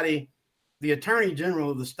somebody, the Attorney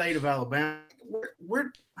General of the state of Alabama,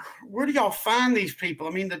 where do y'all find these people? I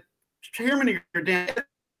mean, the chairman of your damn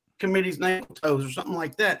committee's name toes or something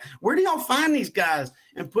like that. Where do y'all find these guys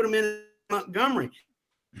and put them in Montgomery?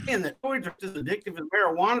 And that opioids are as addictive as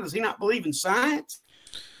marijuana. Does he not believe in science?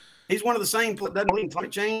 He's one of the same that doesn't believe in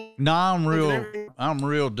climate change. No, I'm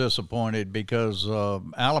real disappointed because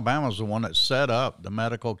Alabama's the one that set up the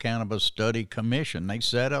Medical Cannabis Study Commission. They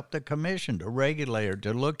set up the commission to regulate it,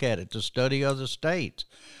 to look at it, to study other states.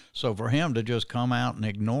 So for him to just come out and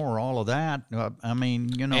ignore all of that, I mean,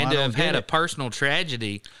 you know, and to have had a personal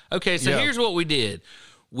tragedy. Okay, so here's what we did: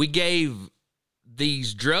 we gave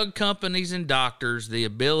these drug companies and doctors the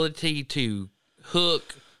ability to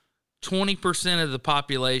hook 20% of the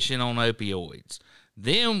population on opioids.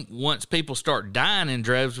 Then once people start dying in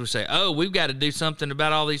droves, we say, oh, we've got to do something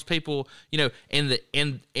about all these people, you know,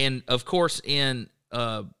 and of course in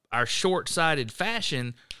our short-sighted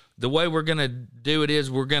fashion, the way we're going to do it is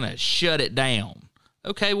we're going to shut it down.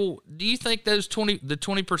 Okay, well, do you think the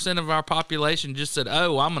 20% of our population just said,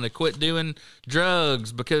 oh, I'm going to quit doing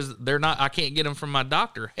drugs because I can't get them from my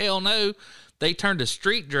doctor? Hell no. They turned to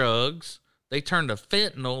street drugs. They turned to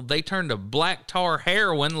fentanyl. They turned to black tar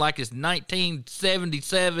heroin like it's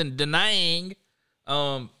 1977 Da Nang.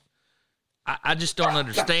 I just don't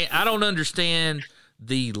understand. I don't understand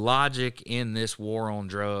the logic in this war on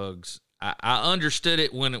drugs. I understood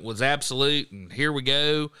it when it was absolute, and here we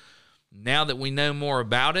go. Now that we know more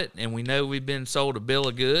about it, and we know we've been sold a bill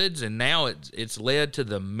of goods, and now it's led to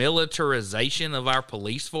the militarization of our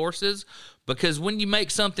police forces, because when you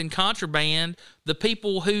make something contraband, the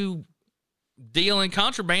people who deal in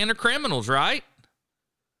contraband are criminals, right?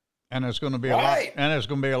 And it's going to be a lot. And it's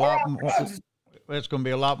going to be a lot more. It's going to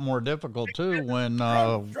be a lot more difficult too when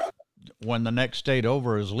the next state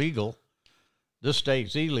over is legal. This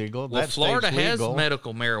state's illegal. Well, that Florida state's legal. has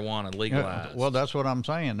medical marijuana legalized. Well, that's what I'm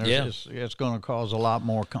saying. It's going to cause a lot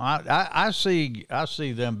more. I see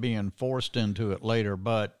them being forced into it later.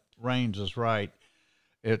 But Raines is right.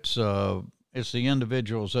 It's the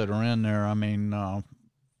individuals that are in there. I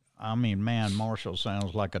mean, man, Marshall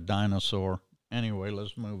sounds like a dinosaur. Anyway,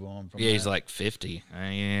 let's move on from he's like 50. He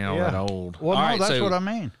ain't all that old. Well, all no, right, that's what I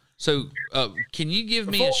mean. So, can you give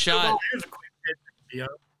me a shot?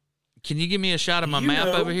 Can you give me a shot of my map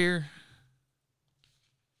over here?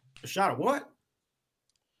 A shot of what?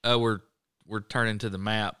 We're turning to the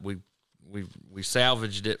map. We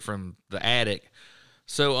salvaged it from the attic.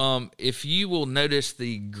 So, if you will notice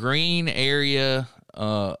the green area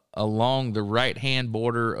along the right-hand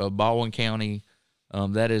border of Baldwin County,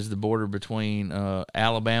 that is the border between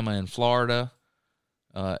Alabama and Florida,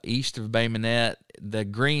 east of Bay Minette. The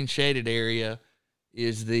green shaded area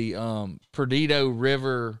is the Perdido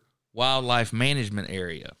River Wildlife Management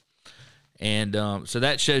Area. And so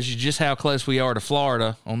that shows you just how close we are to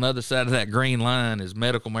Florida. On the other side of that green line is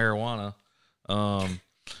medical marijuana.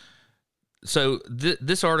 So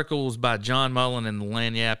this article is by John Mullen in the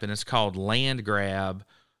Lagniappe, and it's called Land Grab.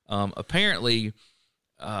 Apparently,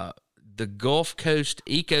 the Gulf Coast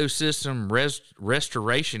Ecosystem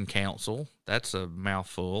Restoration Council, that's a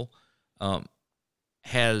mouthful,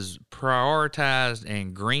 has prioritized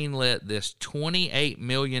and greenlit this $28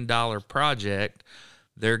 million project.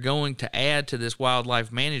 They're going to add to this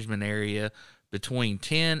wildlife management area between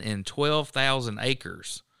 10 and 12,000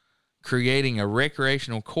 acres, creating a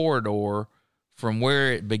recreational corridor from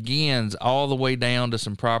where it begins all the way down to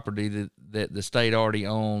some property that the state already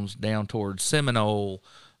owns down towards Seminole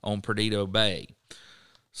on Perdido Bay.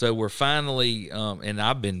 So we're finally, and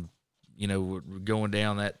I've been, going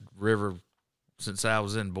down that river since I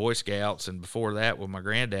was in Boy Scouts, and before that with my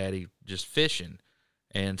granddaddy, just fishing.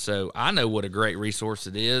 And so I know what a great resource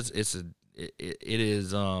it is. It's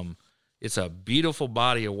a beautiful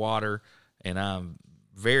body of water, and I'm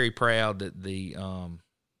very proud that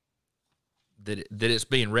that it's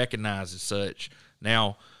being recognized as such.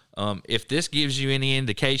 Now, if this gives you any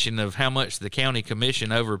indication of how much the county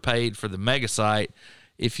commission overpaid for the mega site,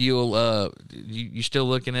 if you'll, you still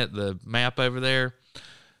looking at the map over there?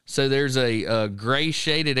 So there's a gray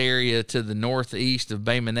shaded area to the northeast of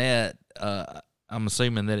Bay Minette. I'm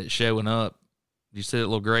assuming that it's showing up. You see that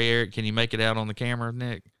little gray area? Can you make it out on the camera,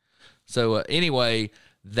 Nick? So anyway,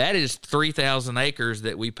 that is 3,000 acres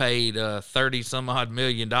that we paid $30-some-odd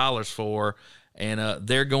million for, and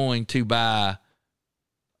they're going to buy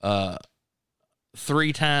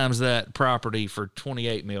 3 times that property for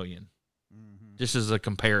 $28 million. Mm-hmm. Just as a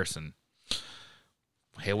comparison.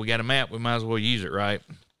 Hell, we got a map. We might as well use it, right?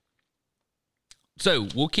 So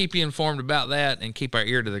we'll keep you informed about that and keep our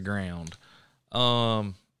ear to the ground.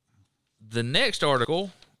 The next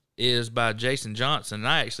article is by Jason Johnson. And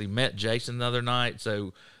I actually met Jason the other night.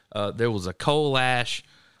 So there was a coal ash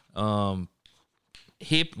what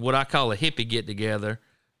I call a hippie get together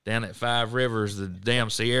down at Five Rivers. The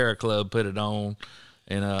damn Sierra Club put it on,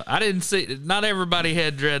 and I didn't see. Not everybody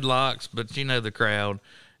had dreadlocks, but you know the crowd.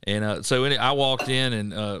 And so I walked in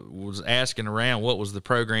and was asking around what was the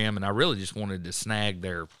program, and I really just wanted to snag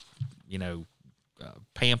their,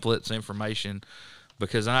 pamphlets, information,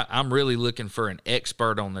 because I'm really looking for an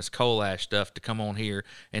expert on this coal ash stuff to come on here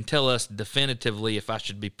and tell us definitively if I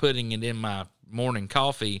should be putting it in my morning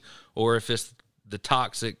coffee or if it's the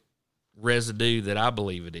toxic residue that I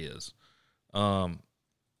believe it is.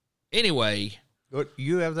 Anyway.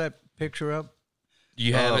 You have that picture up?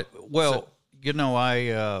 You have it? Well,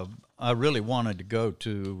 I really wanted to go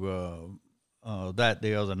to that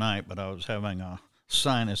the other night, but I was having a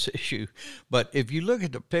sinus issue. But if you look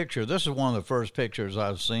at the picture, this is one of the first pictures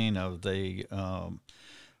I've seen of the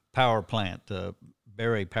power plant, the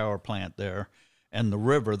Berry power plant there, and the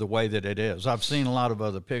river the way that it is. I've seen a lot of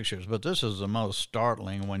other pictures, but this is the most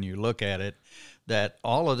startling when you look at it, that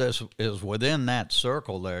all of this is within that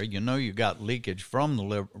circle there. You got leakage from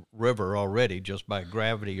the river already just by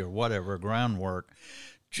gravity or whatever, groundwork.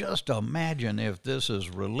 Just imagine if this is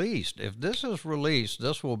released. If this is released,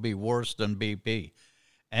 this will be worse than BP.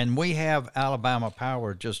 And we have Alabama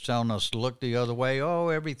Power just telling us to look the other way. Oh,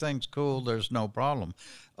 everything's cool. There's no problem.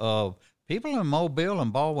 People in Mobile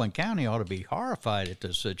and Baldwin County ought to be horrified at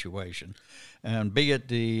this situation. And be it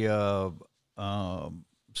the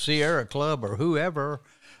Sierra Club or whoever,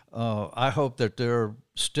 I hope that they're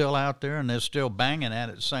still out there and they're still banging at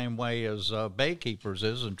it the same way as Baykeepers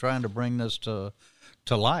is and trying to bring this to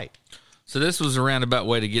light. So this was a roundabout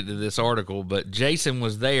way to get to this article, but Jason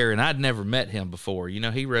was there, and I'd never met him before.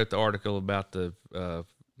 He wrote the article about the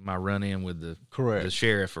my run-in with the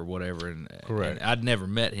sheriff or whatever, and I'd never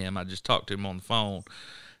met him. I just talked to him on the phone.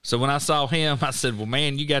 So when I saw him, I said, well,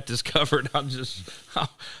 man, you got this covered.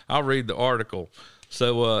 I'll read the article.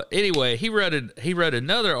 So anyway, he wrote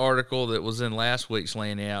another article that was in last week's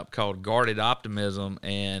Land App called Guarded Optimism,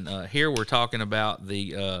 and here we're talking about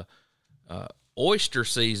the oyster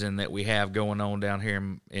season that we have going on down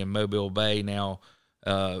here in Mobile Bay. Now,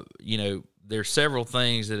 there's several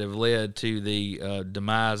things that have led to the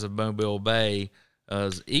demise of Mobile Bay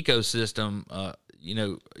as ecosystem.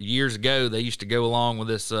 Years ago they used to go along with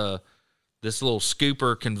this little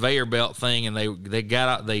scooper conveyor belt thing, and they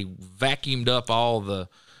vacuumed up all the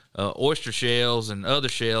oyster shells and other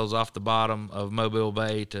shells off the bottom of Mobile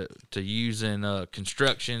Bay to use in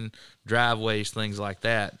construction, driveways, things like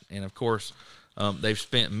that. And of course, they've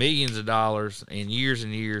spent millions of dollars and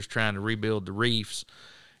years trying to rebuild the reefs,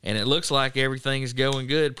 and it looks like everything is going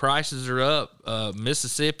good. Prices are up.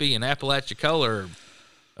 Mississippi and Apalachicola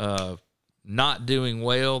are not doing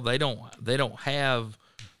well. They're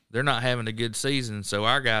not having a good season, so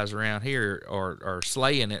our guys around here are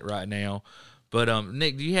slaying it right now. But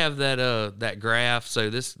Nick, do you have that graph? So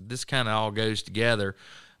this kind of all goes together.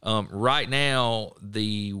 Right now,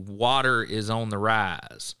 the water is on the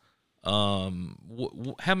rise. How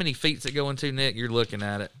many feet's it going to, Nick? You're looking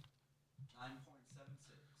at it. 9.76.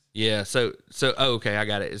 Yeah. So okay, I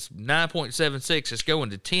got it. It's 9.76. It's going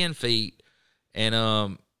to 10 feet, and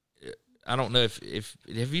I don't know if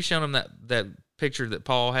have you shown them that picture that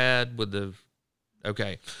Paul had with the.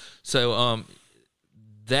 Okay, so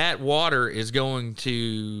that water is going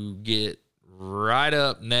to get right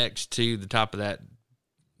up next to the top of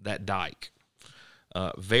that dike.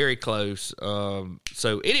 Very close.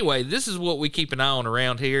 So anyway, this is what we keep an eye on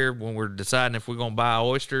around here when we're deciding if we're going to buy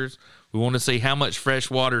oysters. We want to see how much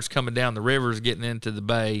fresh water is coming down the rivers, getting into the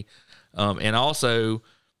bay. And also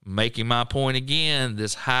making my point again,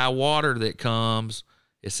 this high water that comes,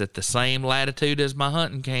 it's at the same latitude as my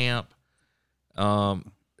hunting camp.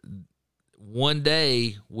 One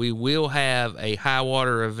day we will have a high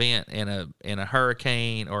water event in a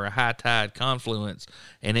hurricane or a high tide confluence,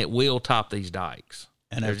 and it will top these dikes.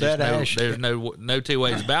 And there's if that there's no two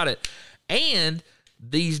ways about it. And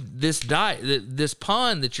this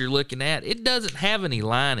pond that you're looking at, it doesn't have any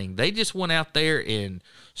lining. They just went out there and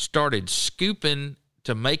started scooping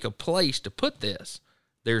to make a place to put this.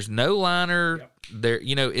 There's no liner. Yep. There,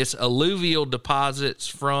 it's alluvial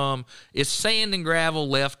deposits it's sand and gravel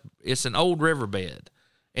left. It's an old riverbed.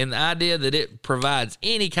 And the idea that it provides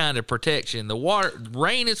any kind of protection, the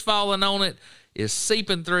rain is falling on it, is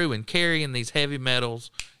seeping through and carrying these heavy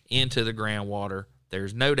metals into the groundwater.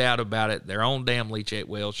 There's no doubt about it. Their own damn leachate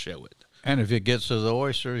wells show it. And if it gets to the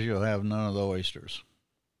oysters, you'll have none of the oysters.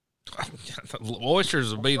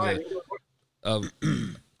 Oysters will be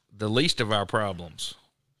the least of our problems.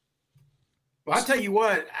 Well, I tell you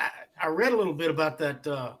what, I read a little bit about that,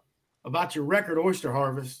 about your record oyster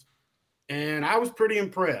harvest, and I was pretty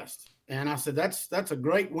impressed. And I said, that's a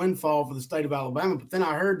great windfall for the state of Alabama. But then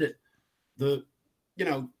I heard that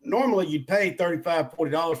normally you'd pay $35,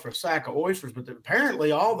 $40 for a sack of oysters, but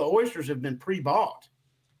apparently all the oysters have been pre-bought.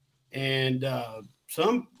 And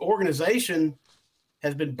some organization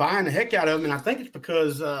has been buying the heck out of them. And I think it's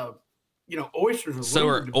because oysters are so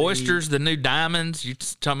are oysters the new diamonds? You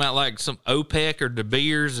talking about like some OPEC or De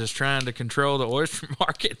Beers is trying to control the oyster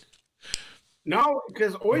market? No,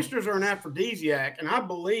 because oysters are an aphrodisiac, and I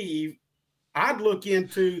believe I'd look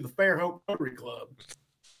into the Fairhope Rotary Club.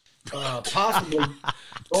 Possibly.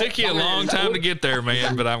 Took you a long time to get there,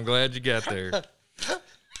 man, but I'm glad you got there.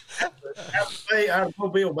 Out of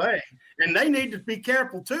Mobile Bay. And they need to be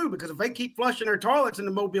careful, too, because if they keep flushing their toilets in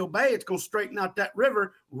the Mobile Bay, it's going to straighten out that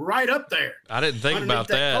river right up there. I didn't think about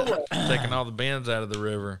that. Taking all the bends out of the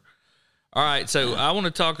river. All right, so I want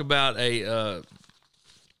to talk about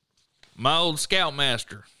my old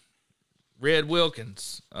scoutmaster, Red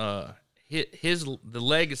Wilkins. The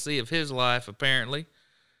legacy of his life, apparently,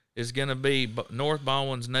 is going to be North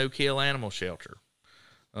Baldwin's no-kill animal shelter.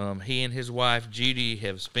 He and his wife, Judy,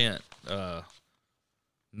 have spent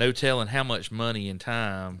no telling how much money and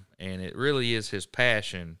time, and it really is his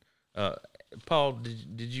passion. Paul,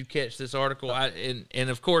 did you catch this article? And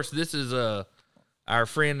of course, this is our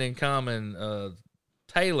friend in common,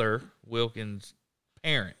 Taylor Wilkins'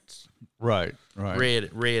 parents. Right.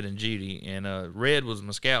 Red and Judy. And Red was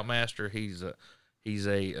my scoutmaster. He's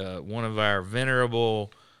one of our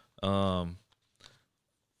venerable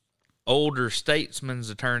older statesman's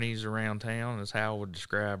attorneys around town is how I would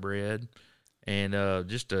describe Red. And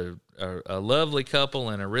just a lovely couple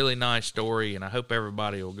and a really nice story. And I hope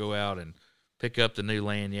everybody will go out and pick up the new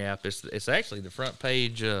Land Yap. It's actually the front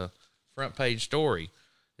page story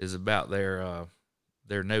is about their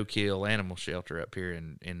no-kill animal shelter up here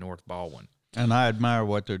in North Baldwin. And I admire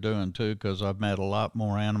what they're doing, too, because I've met a lot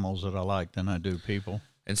more animals that I like than I do people.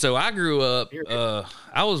 And so I grew up,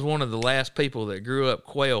 I was one of the last people that grew up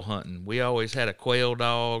quail hunting. We always had a quail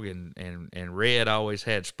dog, and Red always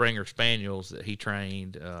had Springer Spaniels that he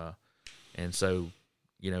trained. And so,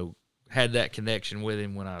 had that connection with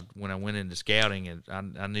him when I went into scouting, and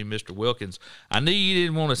I knew Mr. Wilkins. I knew you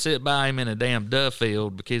didn't want to sit by him in a damn dove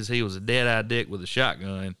field because he was a dead-eye dick with a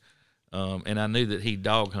shotgun. And I knew that he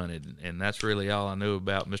dog hunted, and that's really all I knew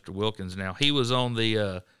about Mr. Wilkins. Now, he was on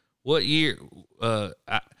the what year?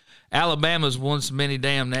 Alabama's won so many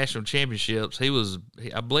damn national championships.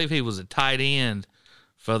 I believe he was a tight end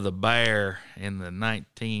for the Bear in the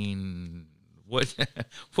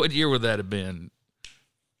what year would that have been?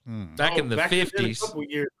 Back in the 50s,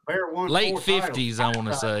 late 50s, I want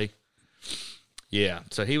to say. Yeah,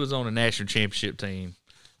 so he was on a national championship team.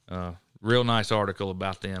 Real nice article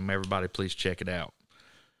about them. Everybody, please check it out.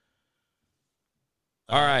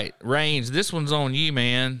 All right, Raines, this one's on you,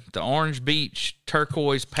 man. The Orange Beach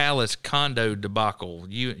Turquoise Palace condo debacle.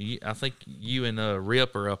 I think you and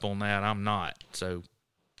Rip are up on that. I'm not. So,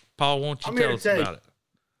 Paul, won't you tell us about it?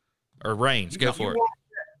 Or Raines, go for it.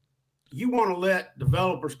 You want to let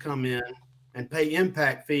developers come in and pay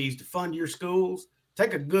impact fees to fund your schools?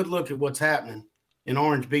 Take a good look at what's happening in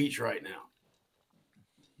Orange Beach right now.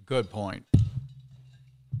 Good point.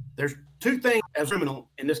 There's two things as criminal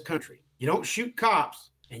in this country. You don't shoot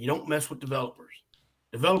cops, and you don't mess with developers.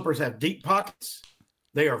 Developers have deep pockets.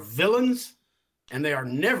 They are villains, and they are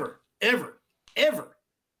never, ever, ever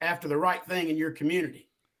after the right thing in your community.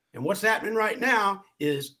 And what's happening right now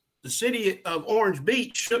is the city of Orange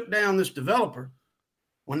Beach shook down this developer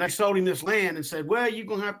when they sold him this land and said, well, you're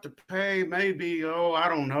going to have to pay maybe, I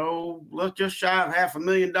don't know, let's just shy of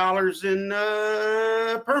 $500,000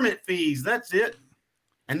 in permit fees. That's it.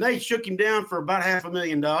 And they shook him down for about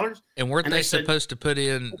 $500,000. And weren't they supposed to put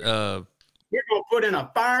in? We're going to put in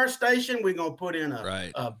a fire station. We're going to put in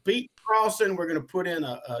a beach crossing. We're going to put in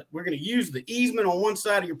we're going to use the easement on one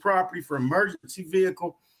side of your property for emergency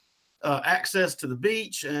vehicle access to the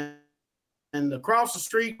beach. And across the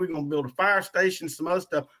street, we're going to build a fire station, some other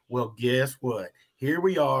stuff. Well, guess what? Here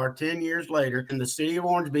we are 10 years later, and the city of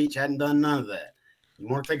Orange Beach hadn't done none of that. You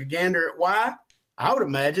want to take a gander at why? I would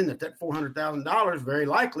imagine that $400,000 very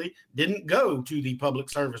likely didn't go to the Public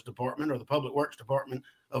Service Department or the Public Works Department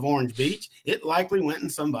of Orange Beach. It likely went in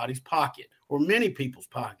somebody's pocket or many people's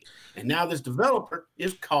pocket. And now this developer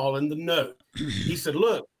is calling the note. He said,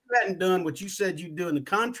 look, you hadn't done what you said you'd do in the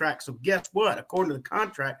contract. So guess what? According to the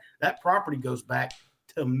contract, that property goes back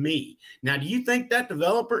to me. Now, do you think that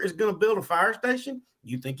developer is going to build a fire station?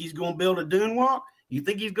 You think he's going to build a dune walk? You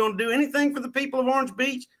think he's going to do anything for the people of Orange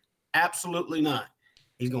Beach? Absolutely not.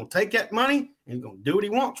 He's going to take that money and he's going to do what he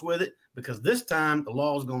wants with it, because this time the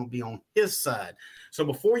law is going to be on his side. So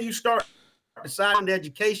before you start deciding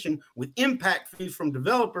education with impact fees from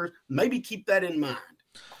developers, maybe keep that in mind.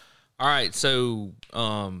 All right. So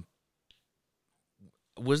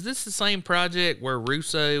was this the same project where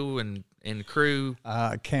Russo and crew?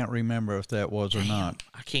 I can't remember if that was or not.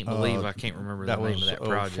 I can't believe I can't remember the name of that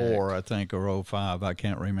project. That was 04, I think, or 05. I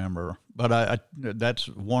can't remember. But I that's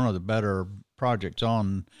one of the better projects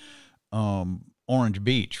on Orange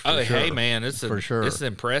Beach. For sure. Hey, man, for sure. It's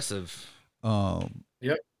impressive.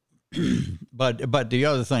 Yep. But the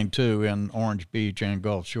other thing too, in Orange Beach and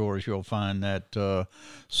Gulf Shores, you'll find that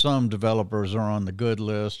some developers are on the good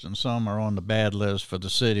list and some are on the bad list for the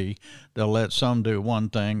city. They'll let some do one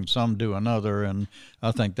thing, some do another, and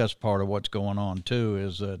I think that's part of what's going on too.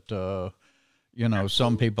 Is that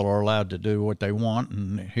some people are allowed to do what they want,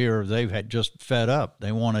 and here they've had just fed up.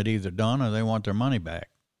 They want it either done or they want their money back.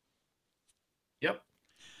 Yep.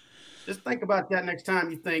 Just think about that next time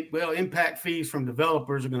you think, well, impact fees from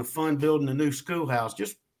developers are going to fund building a new schoolhouse.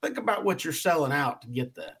 Just think about what you're selling out to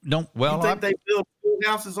get that. You think they build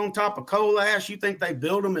schoolhouses on top of coal ash? You think they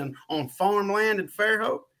build them on farmland in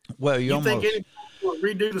Fairhope? Well, you think anybody will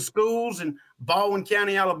redo the schools in Baldwin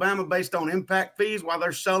County, Alabama, based on impact fees while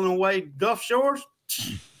they're selling away Gulf Shores?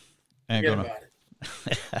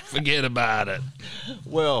 Forget about it.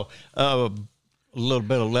 Well, a little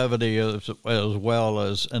bit of levity as well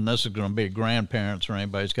as, and this is going to be grandparents or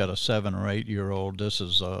anybody who's got a 7 or 8 year old. This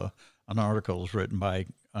is an article is written by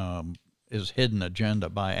is Hidden Agenda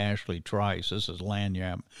by Ashley Trice. This is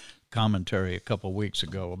Lanyap commentary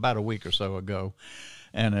about a week or so ago,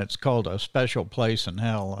 and it's called A Special Place in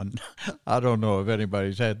Hell. And I don't know if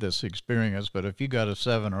anybody's had this experience, but if you got a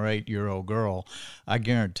 7 or 8 year old girl, I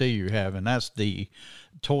guarantee you have, and that's the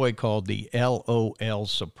toy called the LOL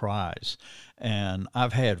Surprise. And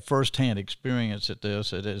I've had firsthand experience at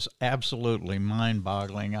this. It is absolutely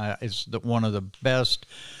mind-boggling. It's one of the best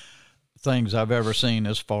things I've ever seen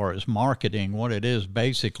as far as marketing. What it is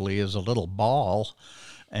basically is a little ball,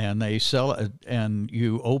 and they sell it, and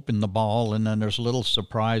you open the ball, and then there's little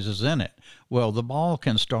surprises in it. Well, the ball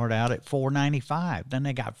can start out at $4.95. Then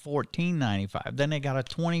they got $14.95. Then they got a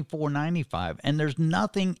 $24.95, and there's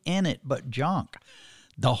nothing in it but junk.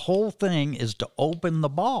 The whole thing is to open the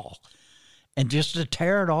ball and just to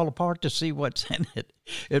tear it all apart to see what's in it.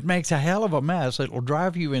 It makes a hell of a mess. It'll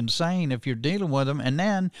drive you insane if you're dealing with them. And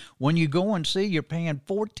then when you go and see, you're paying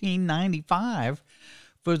 $14.95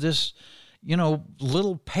 for this,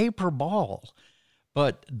 little paper ball.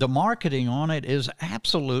 But the marketing on it is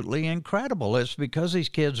absolutely incredible. It's because these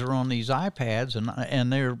kids are on these iPads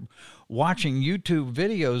and they're watching YouTube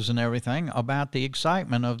videos and everything about the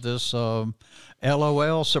excitement of this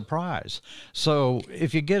LOL surprise. So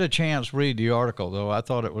if you get a chance, read the article, though. I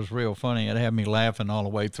thought it was real funny. It had me laughing all the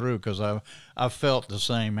way through because I felt the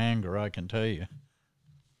same anger, I can tell you.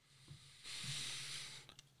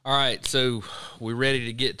 All right, so we ready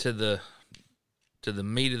to get to the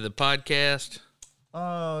meat of the podcast?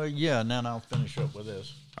 Yeah, and then I'll finish up with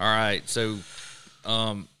this. All right, so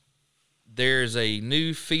there's a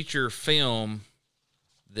new feature film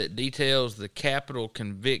that details the capital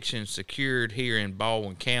conviction secured here in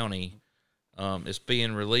Baldwin County. It's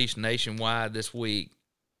being released nationwide this week.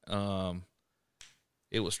 It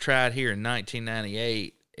was tried here in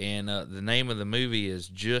 1998, and the name of the movie is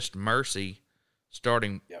Just Mercy,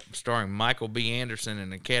 starring Michael B. Anderson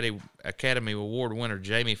and Academy Award winner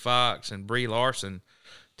Jamie Foxx and Brie Larson,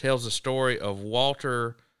 tells the story of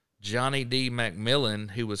Walter Johnny D.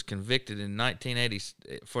 McMillan, who was convicted in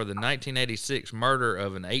 1980 for the 1986 murder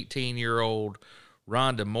of an 18-year-old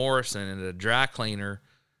Rhonda Morrison at a dry cleaner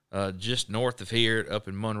just north of here up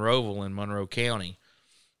in Monroeville in Monroe County.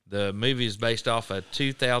 The movie is based off a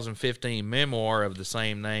 2015 memoir of the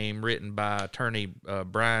same name written by attorney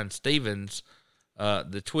Brian Stevens.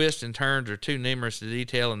 The twists and turns are too numerous to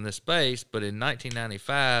detail in this space, but in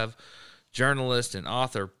 1995, journalist and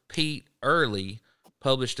author Pete Early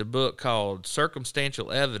published a book called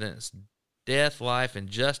Circumstantial Evidence, Death, Life, and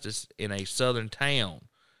Justice in a Southern Town,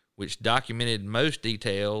 which documented most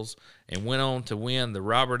details and went on to win the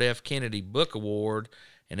Robert F. Kennedy Book Award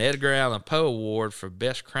and Edgar Allan Poe Award for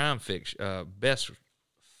Best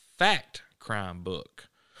Fact Crime Book.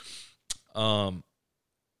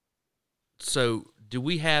 So do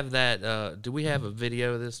we have that? Do we have a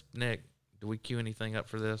video of this, Nick? Do we cue anything up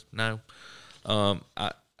for this? No.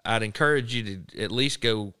 I'd encourage you to at least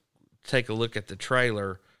go take a look at the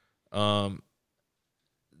trailer.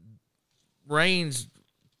 Raines,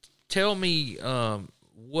 tell me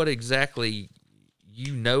what exactly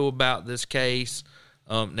you know about this case.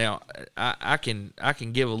 Now, I can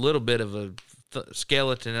give a little bit of a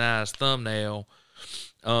skeletonized thumbnail.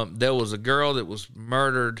 There was a girl that was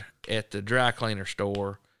murdered at the dry cleaner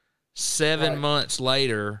store. 7 months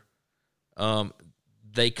later,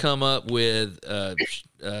 they come up with a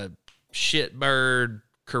shitbird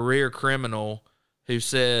career criminal who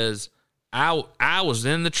says, I was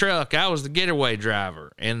in the truck. I was the getaway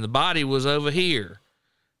driver, and the body was over here.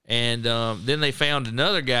 And then they found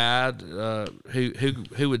another guy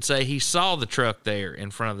who would say he saw the truck there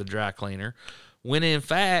in front of the dry cleaner, when in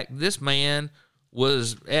fact this man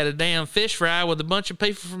was at a damn fish fry with a bunch of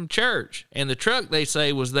people from church, and the truck they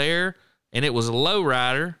say was there, and it was a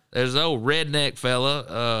lowrider. There's an old redneck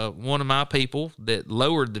fella, one of my people, that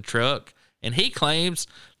lowered the truck, and he claims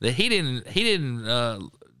that he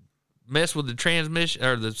didn't mess with the transmission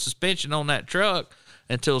or the suspension on that truck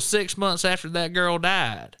until 6 months after that girl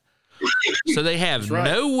died. So they have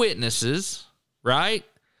no witnesses, right?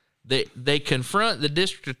 They confront the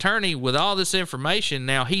district attorney with all this information.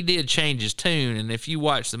 Now, he did change his tune, and if you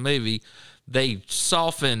watch the movie, they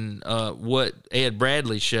soften what Ed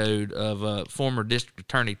Bradley showed of former district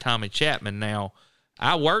attorney Tommy Chapman. Now,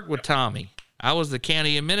 I worked with Tommy. I was the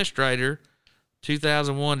county administrator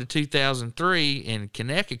 2001 to 2003 in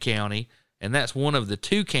Conecuh County, and that's one of the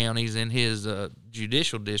two counties in his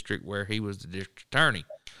judicial district where he was the district attorney.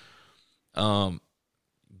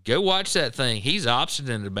 Go watch that thing. He's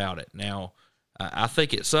obstinate about it. Now, I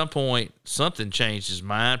think at some point something changed his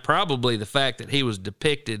mind, probably the fact that he was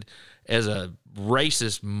depicted as a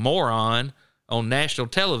racist moron on national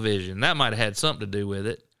television. That might have had something to do with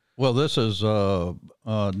it. Well, this is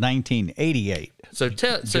 1988.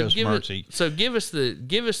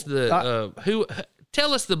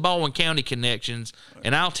 Tell us the Baldwin County connections,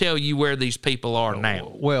 and I'll tell you where these people are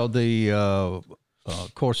now. Well,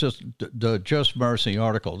 of course, the Just Mercy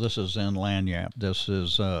article, this is in Lagniappe. This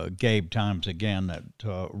is Gabe Times again that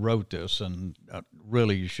wrote this, and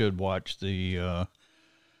really you should watch the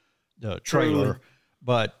trailer.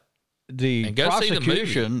 But the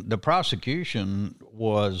prosecution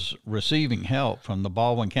was receiving help from the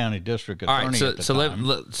Baldwin County District Attorney at the time. So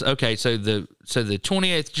the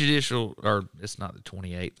 28th judicial, or it's not the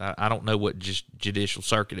 28th. I don't know what judicial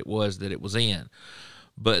circuit it was that it was in,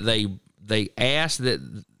 but they asked that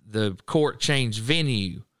the court change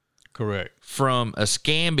venue, correct, from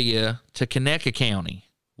Escambia to Conecuh County,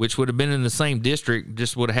 which would have been in the same district,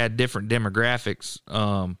 just would have had different demographics.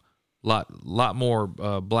 Lot more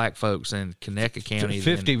black folks in Conecuh County.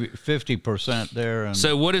 50% there. And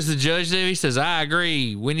so what does the judge do? He says, I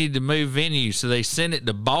agree. We need to move venue. So they sent it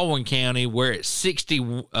to Baldwin County, where it's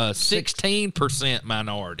 16%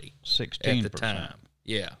 minority 16% at the time.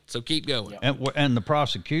 Yeah. So keep going. And the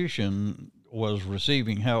prosecution was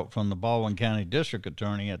receiving help from the Baldwin County District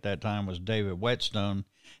Attorney at that time was David Whetstone,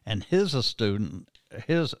 and his assistant,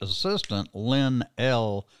 Lynn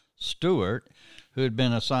L. Stewart, who had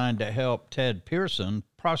been assigned to help Ted Pearson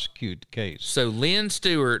prosecute the case. So Lynn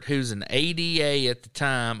Stewart, who's an ADA at the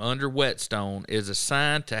time under Whetstone, is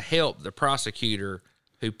assigned to help the prosecutor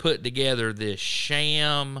who put together this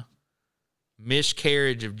sham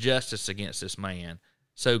miscarriage of justice against this man.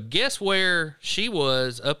 So guess where she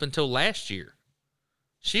was up until last year?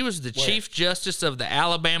 She was the Chief Justice of the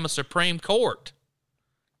Alabama Supreme Court.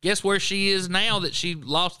 Guess where she is now that she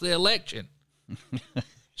lost the election?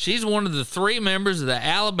 She's one of the 3 members of the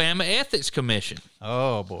Alabama Ethics Commission.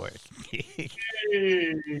 Oh boy.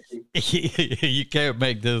 You can't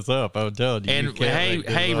make this up. I'm telling you. And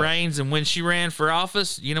hey, Raines, and when she ran for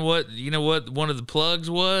office, you know what one of the plugs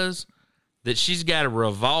was? That she's got a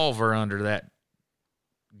revolver under that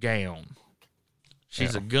gown.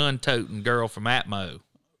 She's a gun-toting girl from Atmo.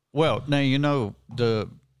 Well, now, the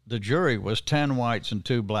jury was 10 whites and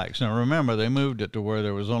 2 blacks. Now, remember, they moved it to where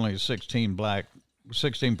there was only 16%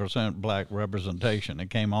 black representation. It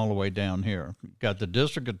came all the way down here. Got the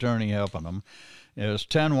district attorney helping them. It was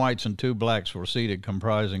 10 whites and 2 blacks were seated,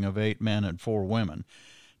 comprising of 8 men and 4 women.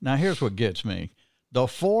 Now, here's what gets me. The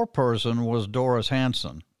 4-person was Doris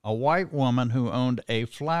Hanson, a white woman who owned a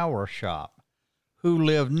flower shop, who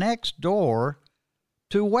lived next door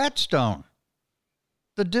to Whetstone,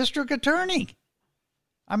 the district attorney.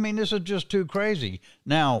 I mean, this is just too crazy.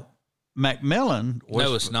 Now, McMillan was...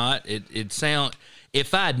 No, it's not. It sound...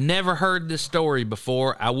 If I'd never heard this story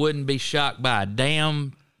before, I wouldn't be shocked by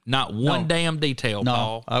not one damn detail,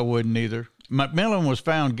 Paul. No, I wouldn't either. McMillan was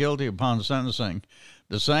found guilty upon sentencing.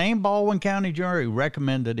 The same Baldwin County jury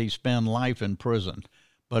recommended he spend life in prison.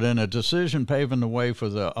 But in a decision paving the way for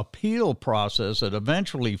the appeal process that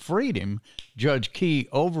eventually freed him, Judge Key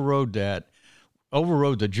overrode the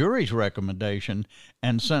jury's recommendation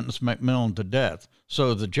and sentenced McMillan to death.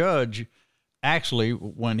 So the judge, actually,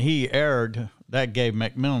 when he erred, that gave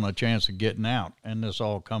McMillan a chance of getting out, and this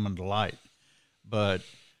all coming to light. But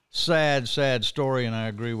sad story, and I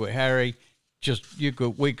agree with Harry.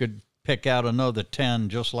 We could pick out another 10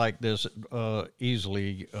 just like this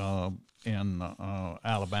easily in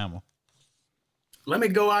Alabama. Let me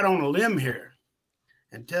go out on a limb here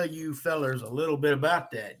and tell you fellers a little bit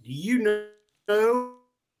about that. Do you know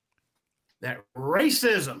that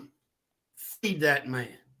racism freed that man?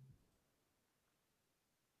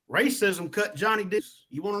 Racism cut Johnny D.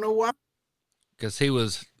 You want to know why? Because he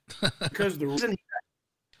was... Because the reason...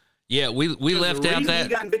 Yeah, we left out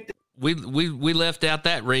that... We left out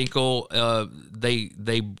that wrinkle. They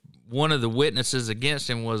one of the witnesses against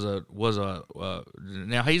him was a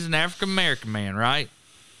now he's an African American man, right?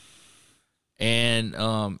 And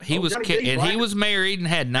he was married and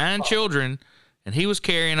had 9 children, and he was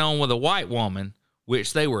carrying on with a white woman,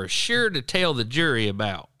 which they were sure to tell the jury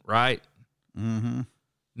about, right? Mm-hmm.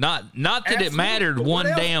 Not that it mattered one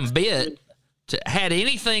damn bit. Had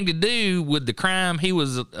anything to do with the crime he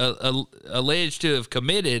was alleged to have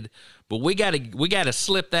committed, but we got to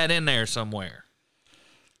slip that in there somewhere.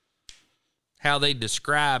 How they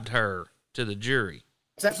described her to the jury.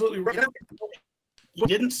 That's absolutely right. You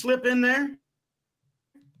didn't slip in there.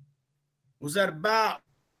 Was that about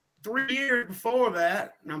 3 years before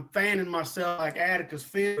that? And I'm fanning myself like Atticus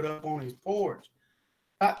Field up on his porch.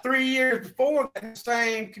 About 3 years before that, in the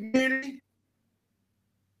same community,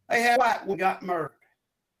 they had a white one got murdered.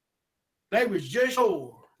 They was just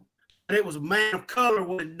sure that it was a man of color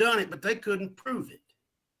who had done it, but they couldn't prove it.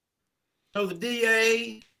 So the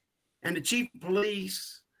DA and the chief of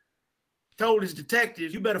police told his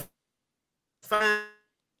detectives, you better find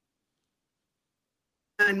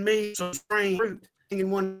me some strange fruit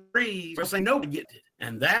in one of the trees, or else ain't nobody get it.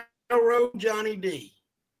 And that rode Johnny D.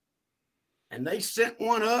 And they sent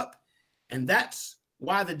one up, and that's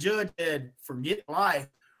why the judge said, forget life.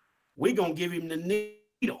 We're going to give him the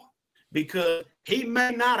needle because he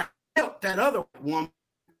may not have helped that other woman,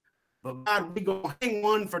 but God, we're going to hang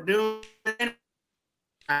one for doing it.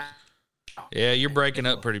 Yeah, you're breaking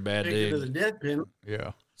up pretty bad, dude. To the death penalty.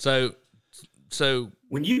 Yeah. So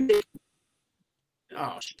when you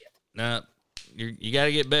oh shit. No, you got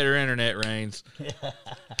to get better internet, Raines.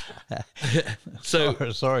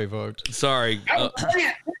 Sorry, folks. Sorry.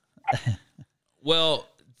 Well,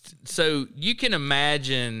 so you can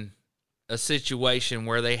imagine a situation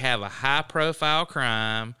where they have a high-profile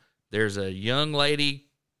crime. There's a young lady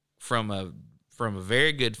from a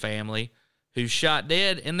very good family who's shot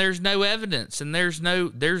dead, and there's no evidence, and there's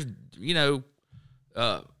no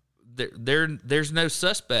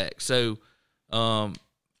suspect. So, and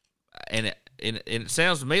it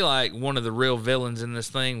sounds to me like one of the real villains in this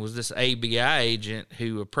thing was this ABI agent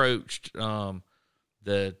who approached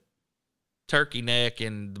the Turkey Neck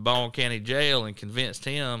in the Baldwin County Jail and convinced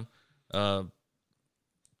him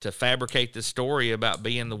to fabricate this story about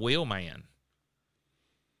being the wheelman.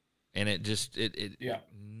 And it just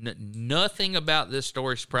nothing about this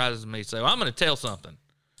story surprises me. So I'm going to tell something,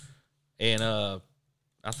 and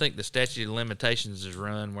I think the statute of limitations is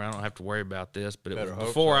run where I don't have to worry about this. But it was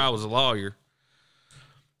before I was a lawyer.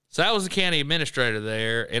 So I was the county administrator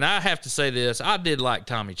there, and I have to say this: I did like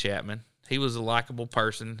Tommy Chapman. He was a likable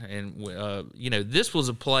person, and this was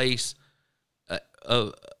a place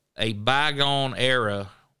a bygone era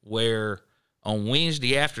where on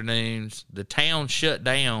Wednesday afternoons the town shut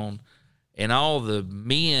down and all the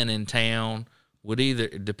men in town would either,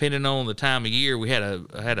 depending on the time of year, we had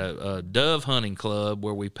a dove hunting club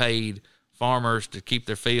where we paid farmers to keep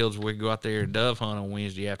their fields where we could go out there and dove hunt on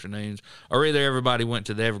Wednesday afternoons, or either everybody went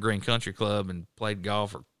to the Evergreen Country Club and played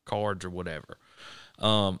golf or cards or whatever.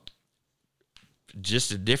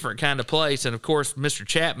 Just a different kind of place. And of course, Mr.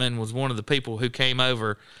 Chapman was one of the people who came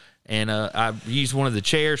over, and I used one of the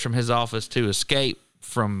chairs from his office to escape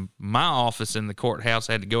from my office in the courthouse.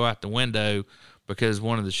 I had to go out the window because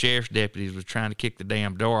one of the sheriff's deputies was trying to kick the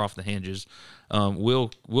damn door off the hinges. We'll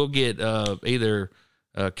get either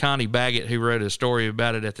Connie Baggett, who wrote a story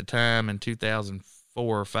about it at the time in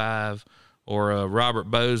 2004 or 5, or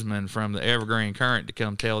Robert Bozeman from the Evergreen Current to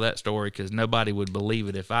come tell that story, because nobody would believe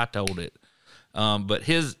it if I told it. But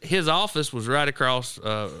his office was right across,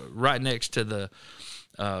 right next to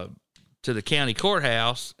the county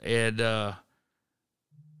courthouse, and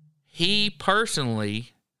he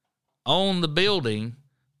personally owned the building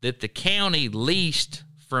that the county leased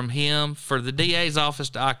from him for the DA's office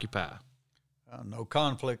to occupy. No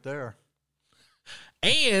conflict there.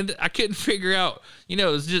 And I couldn't figure out, it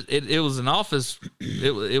was just, it was an office.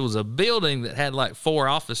 It was a building that had like 4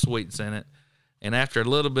 office suites in it. And after a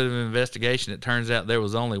little bit of investigation, it turns out there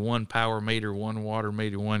was only 1 power meter, 1 water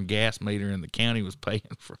meter, 1 gas meter, and the county was paying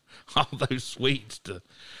for all those suites to,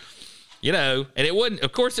 and it wasn't,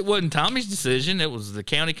 of course, it wasn't Tommy's decision. It was the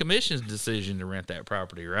county commission's decision to rent that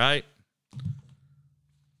property, right?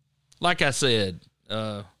 Like I said,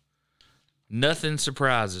 nothing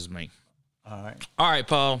surprises me. All right,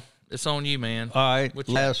 Paul, it's on you, man. All right,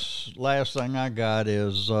 last thing I got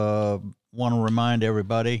is want to remind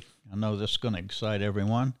everybody, I know this is going to excite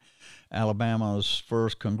everyone, Alabama's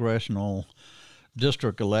first congressional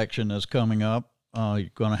district election is coming up.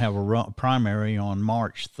 You're going to have a primary on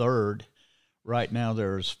March 3rd. Right now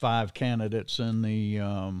there's 5 candidates in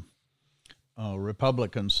the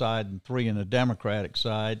Republican side and 3 in the Democratic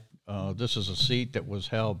side. This is a seat that was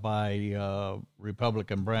held by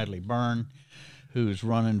Republican Bradley Byrne, who's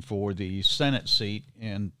running for the Senate seat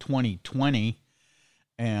in 2020.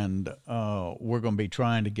 And we're going to be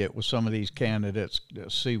trying to get with some of these candidates to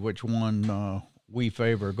see which one we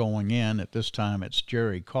favor going in. At this time, it's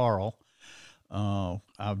Jerry Carl.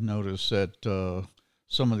 I've noticed that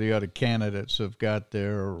some of the other candidates have got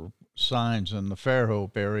their signs in the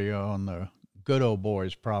Fairhope area on the Good Old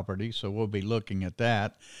Boys property, so we'll be looking at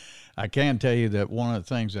that. I can tell you that one of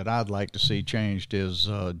the things that I'd like to see changed is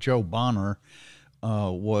Joe Bonner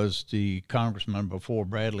was the congressman before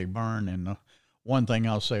Bradley Byrne, and one thing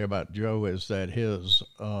I'll say about Joe is that his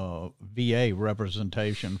VA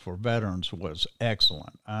representation for veterans was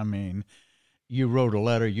excellent. I mean, you wrote a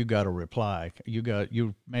letter, you got a reply.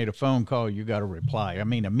 You made a phone call, you got a reply. I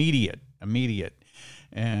mean, immediate.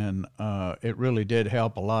 And it really did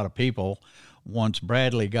help a lot of people. Once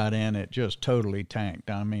Bradley got in, it just totally tanked.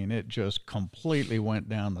 I mean, it just completely went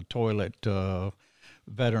down the toilet.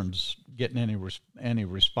 Veterans getting any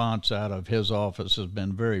response out of his office has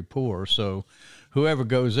been very poor. So whoever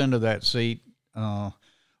goes into that seat,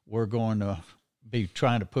 we're going to be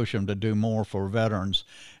trying to push him to do more for veterans.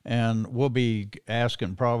 And we'll be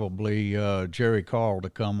asking probably Jerry Carl to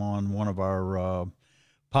come on one of our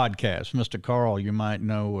podcasts. Mr. Carl, you might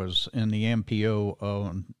know, was in the MPO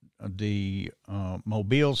on the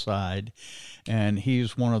Mobile side, and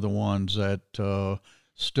he's one of the ones that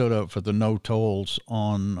stood up for the no tolls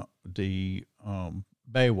on the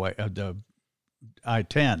Bayway, the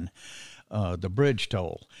I-10, the bridge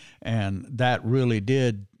toll. And that really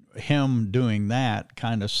did, him doing that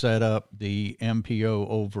kind of set up the MPO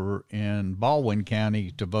over in Baldwin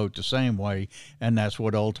County to vote the same way, and that's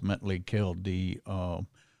what ultimately killed the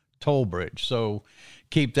toll bridge. So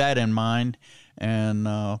keep that in mind. And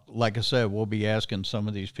like I said, we'll be asking some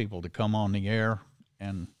of these people to come on the air,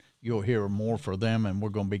 and you'll hear more from them, and we're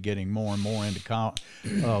going to be getting more and more into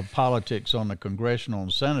politics on the congressional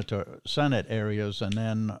and Senate areas. And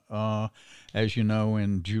then, as you know,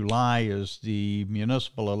 in July is the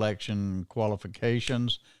municipal election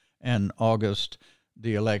qualifications, and August,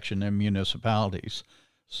 the election in municipalities.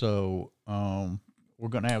 So we're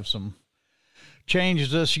going to have some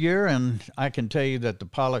changes this year, and I can tell you that the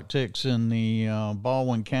politics in the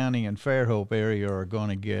Baldwin County and Fairhope area are going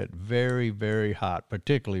to get very, very hot,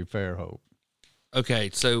 particularly Fairhope. Okay,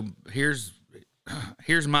 so here's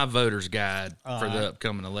my voter's guide for the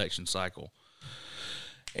upcoming election cycle.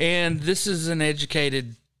 And this is an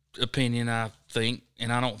educated opinion, I think,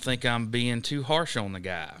 and I don't think I'm being too harsh on the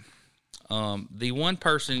guy. The one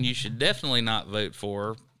person you should definitely not vote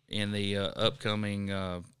for in the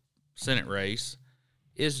upcoming Senate race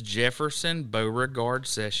is Jefferson Beauregard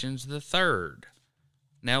Sessions III.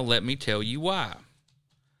 Now, let me tell you why.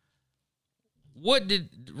 What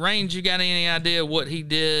did Raines? You got any idea what he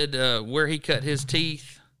did? Where he cut his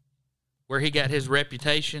teeth? Where he got his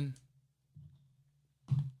reputation?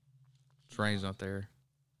 Raines not there.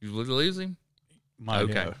 You lose him?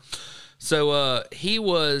 Okay. So he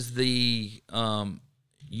was the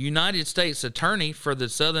United States Attorney for the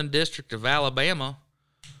Southern District of Alabama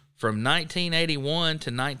from 1981 to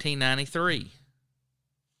 1993.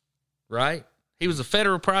 Right? He was a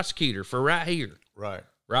federal prosecutor for right here. Right.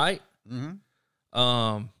 Right? Mm-hmm.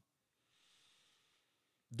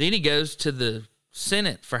 Then he goes to the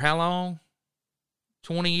Senate for how long?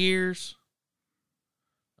 20 years.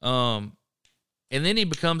 And then he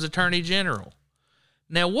becomes Attorney General.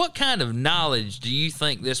 Now, what kind of knowledge do you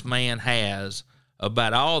think this man has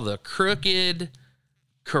about all the crooked,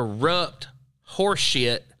 corrupt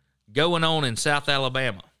horseshit going on in South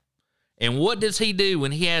Alabama? And what does he do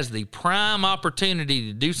when he has the prime opportunity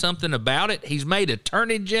to do something about it? He's made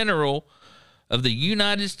Attorney General of the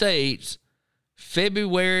United States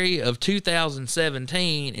February of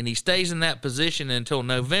 2017, and he stays in that position until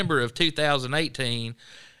November of 2018.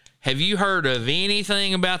 Have you heard of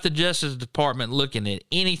anything about the Justice Department looking at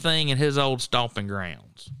anything in his old stomping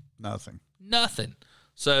grounds? Nothing.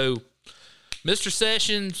 So, Mr.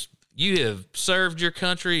 Sessions, you have served your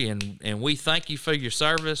country, and we thank you for your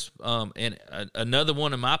service. And another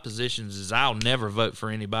one of my positions is I'll never vote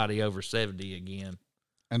for anybody over 70 again.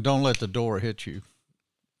 And don't let the door hit you.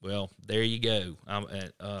 Well, there you go.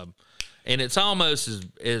 And it's almost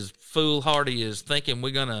as foolhardy as thinking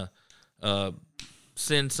we're going to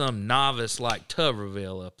send some novice like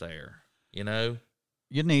Tuberville up there, you know?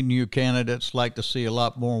 You need new candidates. Like to see a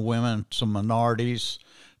lot more women, some minorities,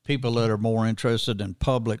 people that are more interested in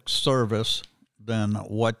public service than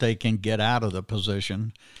what they can get out of the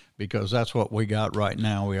position, because that's what we got right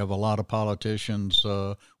now. We have a lot of politicians.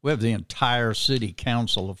 We have the entire city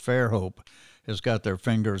council of Fairhope has got their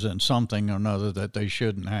fingers in something or another that they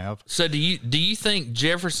shouldn't have. So do you think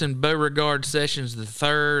Jefferson Beauregard Sessions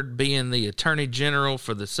III, being the Attorney General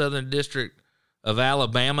for the Southern District of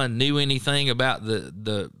Alabama, knew anything about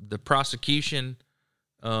the prosecution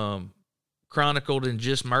chronicled in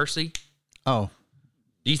Just Mercy? Oh,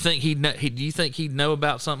 do you think he'd know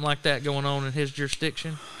about something like that going on in his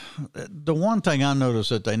jurisdiction? The one thing I noticed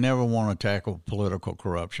that they never want to tackle political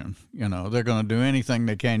corruption. You know, they're going to do anything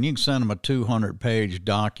they can. You can send them a 200-page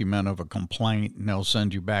document of a complaint, and they'll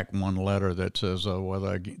send you back one letter that says, "Oh,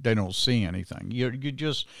 well, they don't see anything." You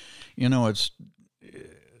just, you know,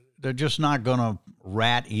 they're just not going to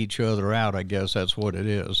rat each other out. I guess that's what it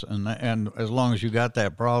is. And as long as you got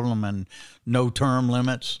that problem and no term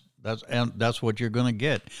limits, that's what you're going to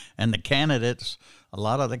get. And the candidates, a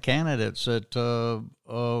lot of the candidates that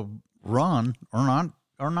run are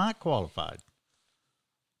not qualified.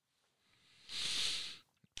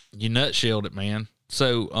 You nutshelled it, man.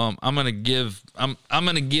 So I'm gonna give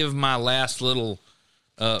my last little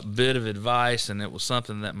bit of advice, and it was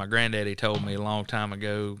something that my granddaddy told me a long time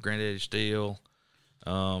ago, Granddaddy Steele,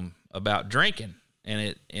 about drinking,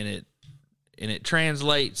 and it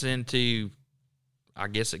translates into, I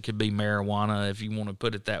guess it could be marijuana if you want to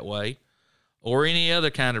put it that way, or any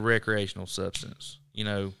other kind of recreational substance. You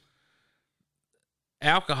know,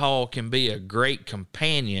 alcohol can be a great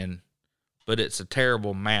companion, but it's a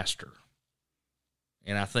terrible master.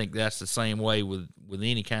 And I think that's the same way with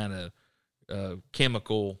any kind of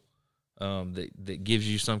chemical that gives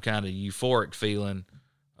you some kind of euphoric feeling.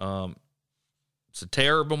 It's a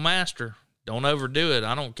terrible master. Don't overdo it.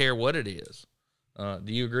 I don't care what it is.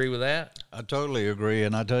 Do you agree with that? I totally agree.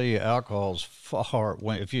 And I tell you, alcohol's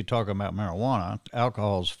if you're talking about marijuana,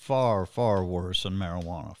 alcohol's far, far worse than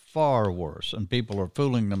marijuana. Far worse. And people are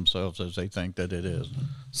fooling themselves as they think that it is.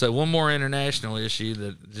 So one more international issue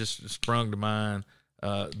that just sprung to mind.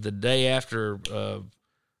 The day after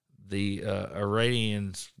the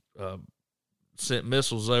Iranians sent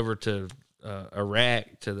missiles over to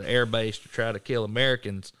Iraq, to the air base, to try to kill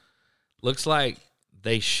Americans, looks like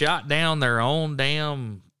they shot down their own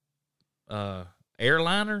damn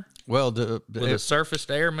airliner. Well, with a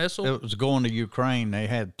surface-to-air missile. It was going to Ukraine. They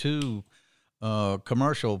had two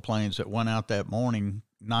commercial planes that went out that morning.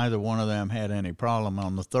 Neither one of them had any problem.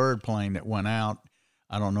 On the third plane that went out,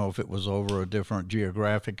 I don't know if it was over a different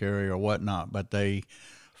geographic area or whatnot, but they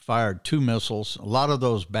fired two missiles. A lot of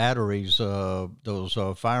those batteries, those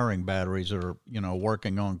firing batteries are,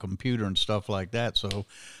 working on computer and stuff like that. So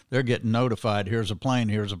they're getting notified, here's a plane.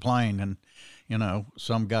 And,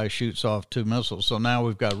 some guy shoots off two missiles. So now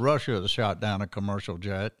we've got Russia that shot down a commercial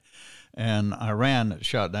jet. and Iran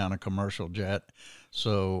shot down a commercial jet.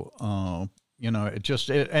 So,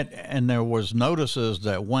 and there was notices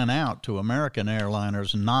that went out to American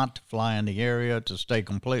airliners not to fly in the area, to stay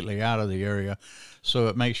completely out of the area. So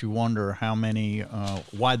it makes you wonder how many,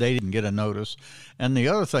 why they didn't get a notice. And the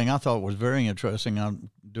other thing I thought was very interesting, I'll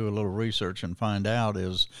do a little research and find out,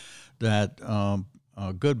 is that a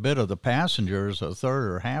good bit of the passengers, a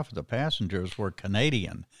third or half of the passengers, were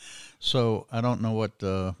Canadian. So I don't know what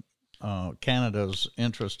Canada's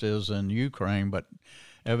interest is in Ukraine, but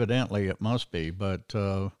evidently it must be. But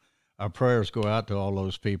our prayers go out to all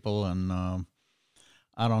those people, and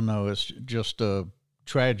I don't know, it's just a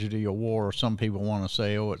tragedy of war. Some people want to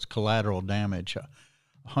say, oh, it's collateral damage.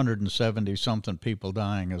 170-something people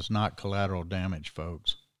dying is not collateral damage,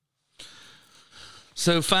 folks.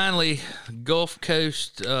 So finally, Gulf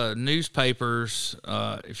Coast newspapers,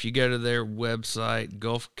 if you go to their website,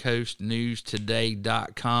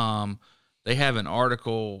 gulfcoastnewstoday.com, they have an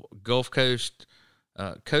article, Gulf Coast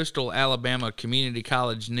Coastal Alabama Community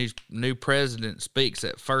College new president speaks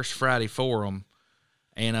at First Friday Forum.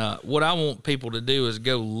 And what I want people to do is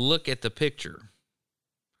go look at the picture.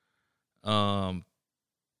 You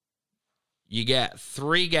got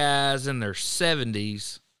three guys in their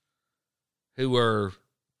 70s who are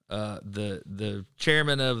the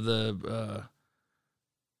chairman of the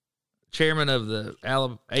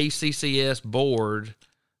ACCS board,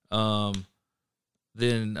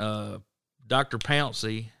 then Dr.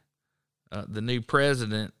 Pouncey, the new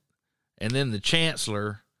president, and then the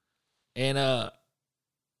chancellor, and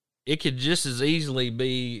it could just as easily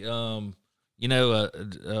be a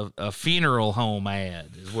funeral home ad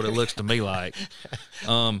is what it looks to me like.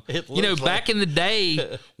 Back in the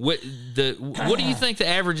day, what do you think the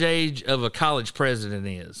average age of a college president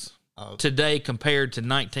is today compared to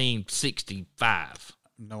 1965?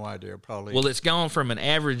 No idea, probably. Well, it's gone from an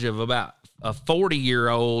average of about a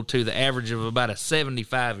 40-year-old to the average of about a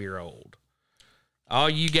 75-year-old. All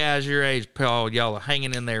you guys your age, Paul, y'all are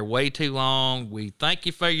hanging in there way too long. We thank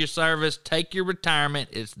you for your service. Take your retirement.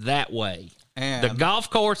 It's that way. And the golf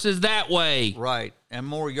course is that way. Right. And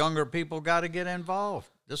more younger people got to get involved.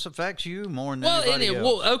 This affects you more than anybody else.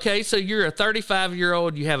 Well, okay, so you're a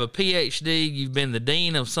 35-year-old. You have a PhD. You've been the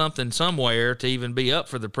dean of something somewhere to even be up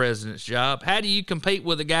for the president's job. How do you compete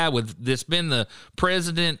with a guy that's been the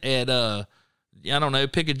president at,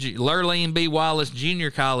 Lurleen B. Wallace Junior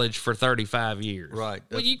College for 35 years? Right.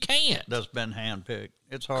 Well, you can't. That's been handpicked.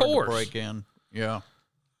 It's hard to break in. Yeah.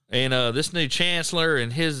 And this new chancellor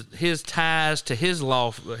and his ties to his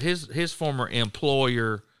former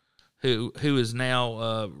employer, who is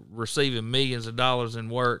now receiving millions of dollars in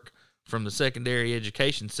work from the secondary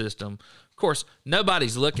education system. Of course,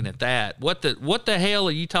 nobody's looking at that. What the hell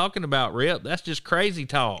are you talking about, Rip? That's just crazy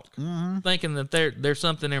talk. Mm-hmm. Thinking that there's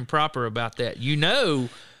something improper about that. You know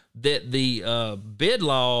that the bid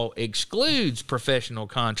law excludes professional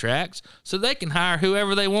contracts, so they can hire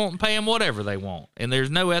whoever they want and pay them whatever they want. And there's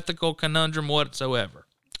no ethical conundrum whatsoever.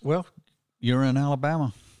 Well, you're in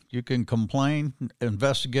Alabama. You can complain.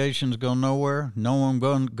 Investigations go nowhere. No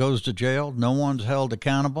one goes to jail. No one's held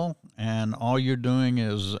accountable. And all you're doing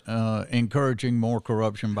is encouraging more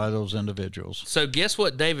corruption by those individuals. So guess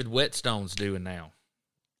what David Whetstone's doing now?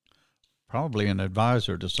 Probably an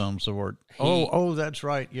advisor to some sort. That's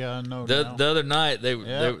right. Yeah, I know. The other night they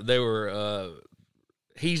were.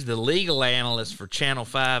 He's the legal analyst for Channel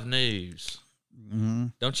 5 News. Mm-hmm.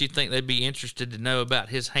 Don't you think they'd be interested to know about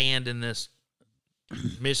his hand in this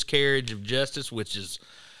miscarriage of justice, which is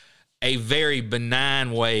a very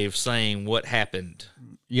benign way of saying what happened?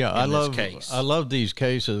 Yeah, I love these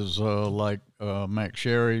cases like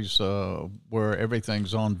McSherry's, where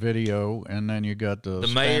everything's on video, and then you got the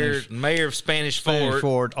mayor of Spanish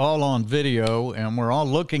Fort, all on video, and we're all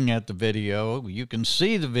looking at the video. You can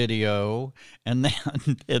see the video, and then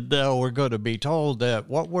we're going to be told that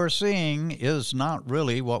what we're seeing is not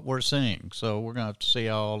really what we're seeing. So we're going to have to see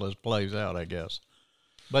how all this plays out, I guess.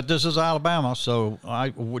 But this is Alabama, so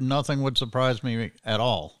nothing would surprise me at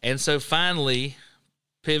all. And so finally,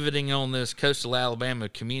 pivoting on this Coastal Alabama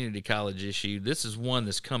Community College issue, this is one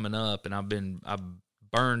that's coming up, and I've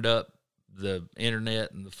burned up the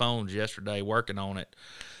internet and the phones yesterday working on it.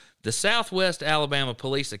 The Southwest Alabama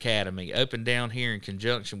Police Academy opened down here in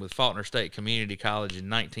conjunction with Faulkner State Community College in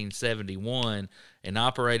 1971 and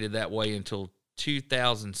operated that way until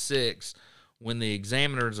 2006, when the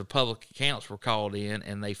examiners of public accounts were called in,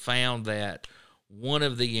 and they found that one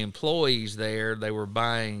of the employees there, they were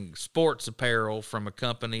buying sports apparel from a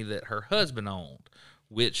company that her husband owned,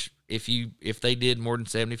 which if they did more than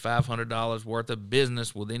 $7,500 worth of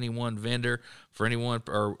business with any one vendor for anyone,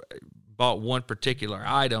 or bought one particular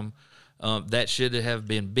item, that should have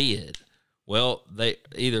been bid. Well, they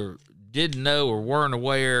either didn't know or weren't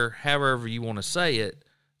aware, however you want to say it,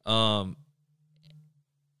 and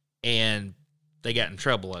they got in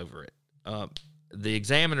trouble over it. The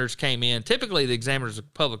examiners came in. Typically, the examiners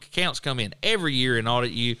of public accounts come in every year and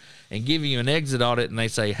audit you and give you an exit audit, and they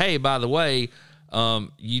say, hey, by the way,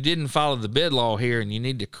 you didn't follow the bid law here, and you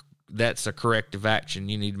need to. That's a corrective action.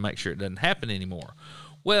 You need to make sure it doesn't happen anymore.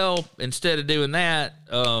 Well, instead of doing that,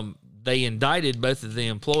 they indicted both of the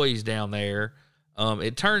employees down there.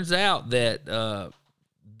 It turns out that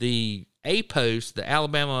the APOS, the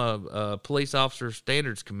Alabama Police Officer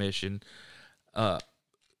Standards Commission,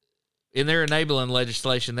 in their enabling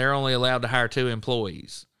legislation, they're only allowed to hire 2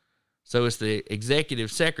 employees. So it's the executive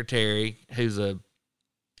secretary who's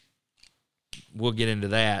we'll get into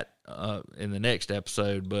that in the next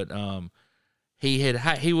episode, but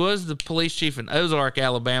he was the police chief in Ozark,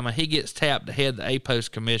 Alabama. He gets tapped to head the APOS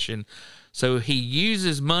commission, so he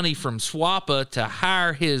uses money from SWAPA to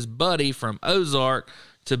hire his buddy from Ozark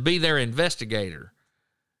to be their investigator,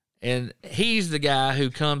 and he's the guy who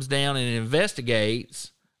comes down and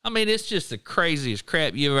investigates. I mean, it's just the craziest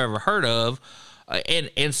crap you've ever heard of,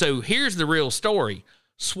 and so here's the real story: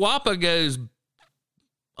 SWAPA goes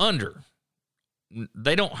under.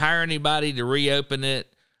 They don't hire anybody to reopen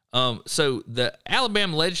it. So the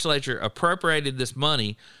Alabama legislature appropriated this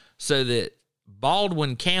money so that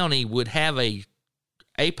Baldwin County would have a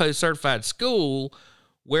APOS certified school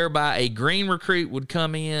whereby a green recruit would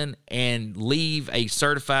come in and leave a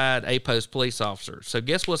certified APOS police officer. So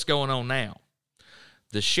guess what's going on now?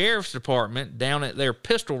 The sheriff's department down at their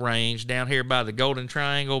pistol range down here by the Golden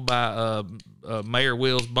Triangle by Mayor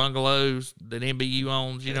Will's bungalows that NBU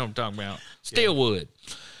owns, you know what I'm talking about, Steelwood.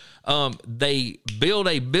 They build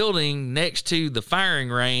a building next to the firing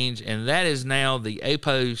range, and that is now the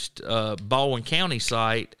APOS Baldwin County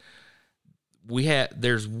site.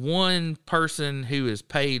 There's one person who is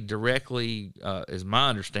paid directly, is my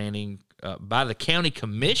understanding, by the county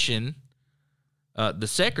commission, the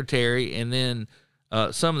secretary, and then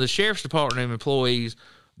some of the sheriff's department employees,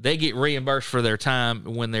 they get reimbursed for their time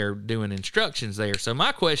when they're doing instructions there. So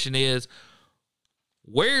my question is,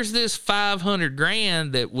 where's this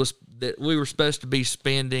 $500,000 that we were supposed to be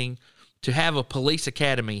spending to have a police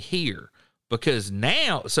academy here? Because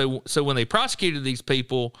now, so when they prosecuted these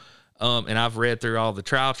people, and I've read through all the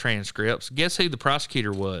trial transcripts, guess who the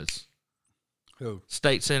prosecutor was? Who?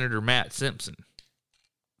 State Senator Matt Simpson.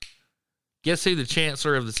 Guess who the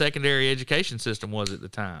chancellor of the secondary education system was at the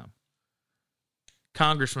time?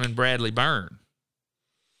 Congressman Bradley Byrne.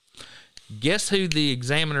 Guess who the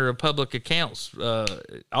examiner of public accounts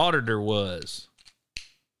auditor was?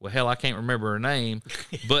 Well, hell, I can't remember her name.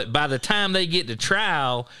 But by the time they get to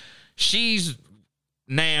trial, she's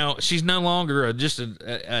no longer just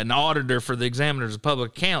an auditor for the examiners of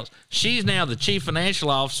public accounts. She's now the chief financial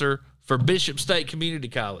officer for Bishop State Community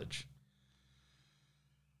College.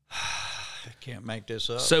 Can't make this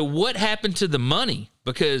up. So what happened to the money?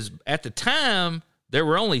 Because at the time, there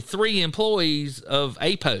were only 3 employees of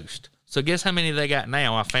APOS. So guess how many they got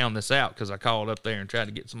now? I found this out because I called up there and tried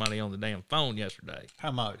to get somebody on the damn phone yesterday.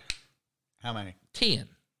 How much? How many? 10.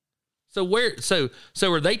 So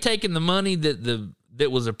are they taking the money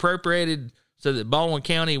that was appropriated so that Baldwin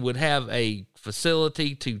County would have a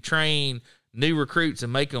facility to train new recruits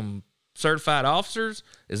and make them certified officers?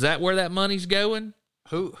 Is that where that money's going?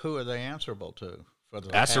 Who are they answerable to?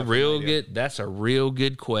 That's a real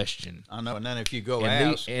good question. I know. And then if you go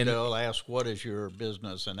they'll ask, what is your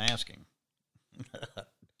business in asking?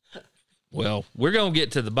 Well, we're going to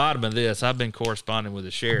get to the bottom of this. I've been corresponding with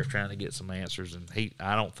the sheriff trying to get some answers, and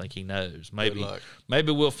I don't think he knows.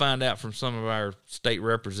 Maybe we'll find out from some of our state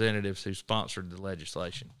representatives who sponsored the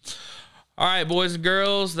legislation. All right, boys and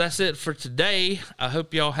girls, that's it for today. I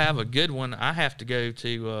hope y'all have a good one. I have to go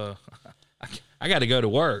to I got to go to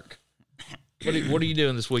work. What are you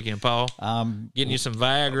doing this weekend, Paul? Getting you some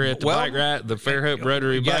Viagra at the bike ride, the Fairhope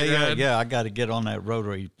Rotary bike ride? Yeah, I got to get on that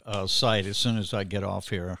Rotary site as soon as I get off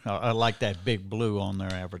here. I like that big blue on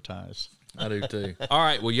there advertised. I do too. All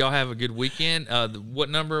right, well, y'all have a good weekend. What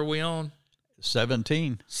number are we on?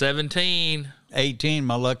 17. 18,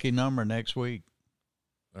 my lucky number next week.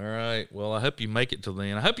 All right, well, I hope you make it till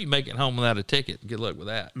then. I hope you make it home without a ticket. Good luck with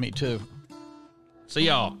that. Me too. See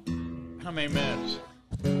y'all. How many minutes?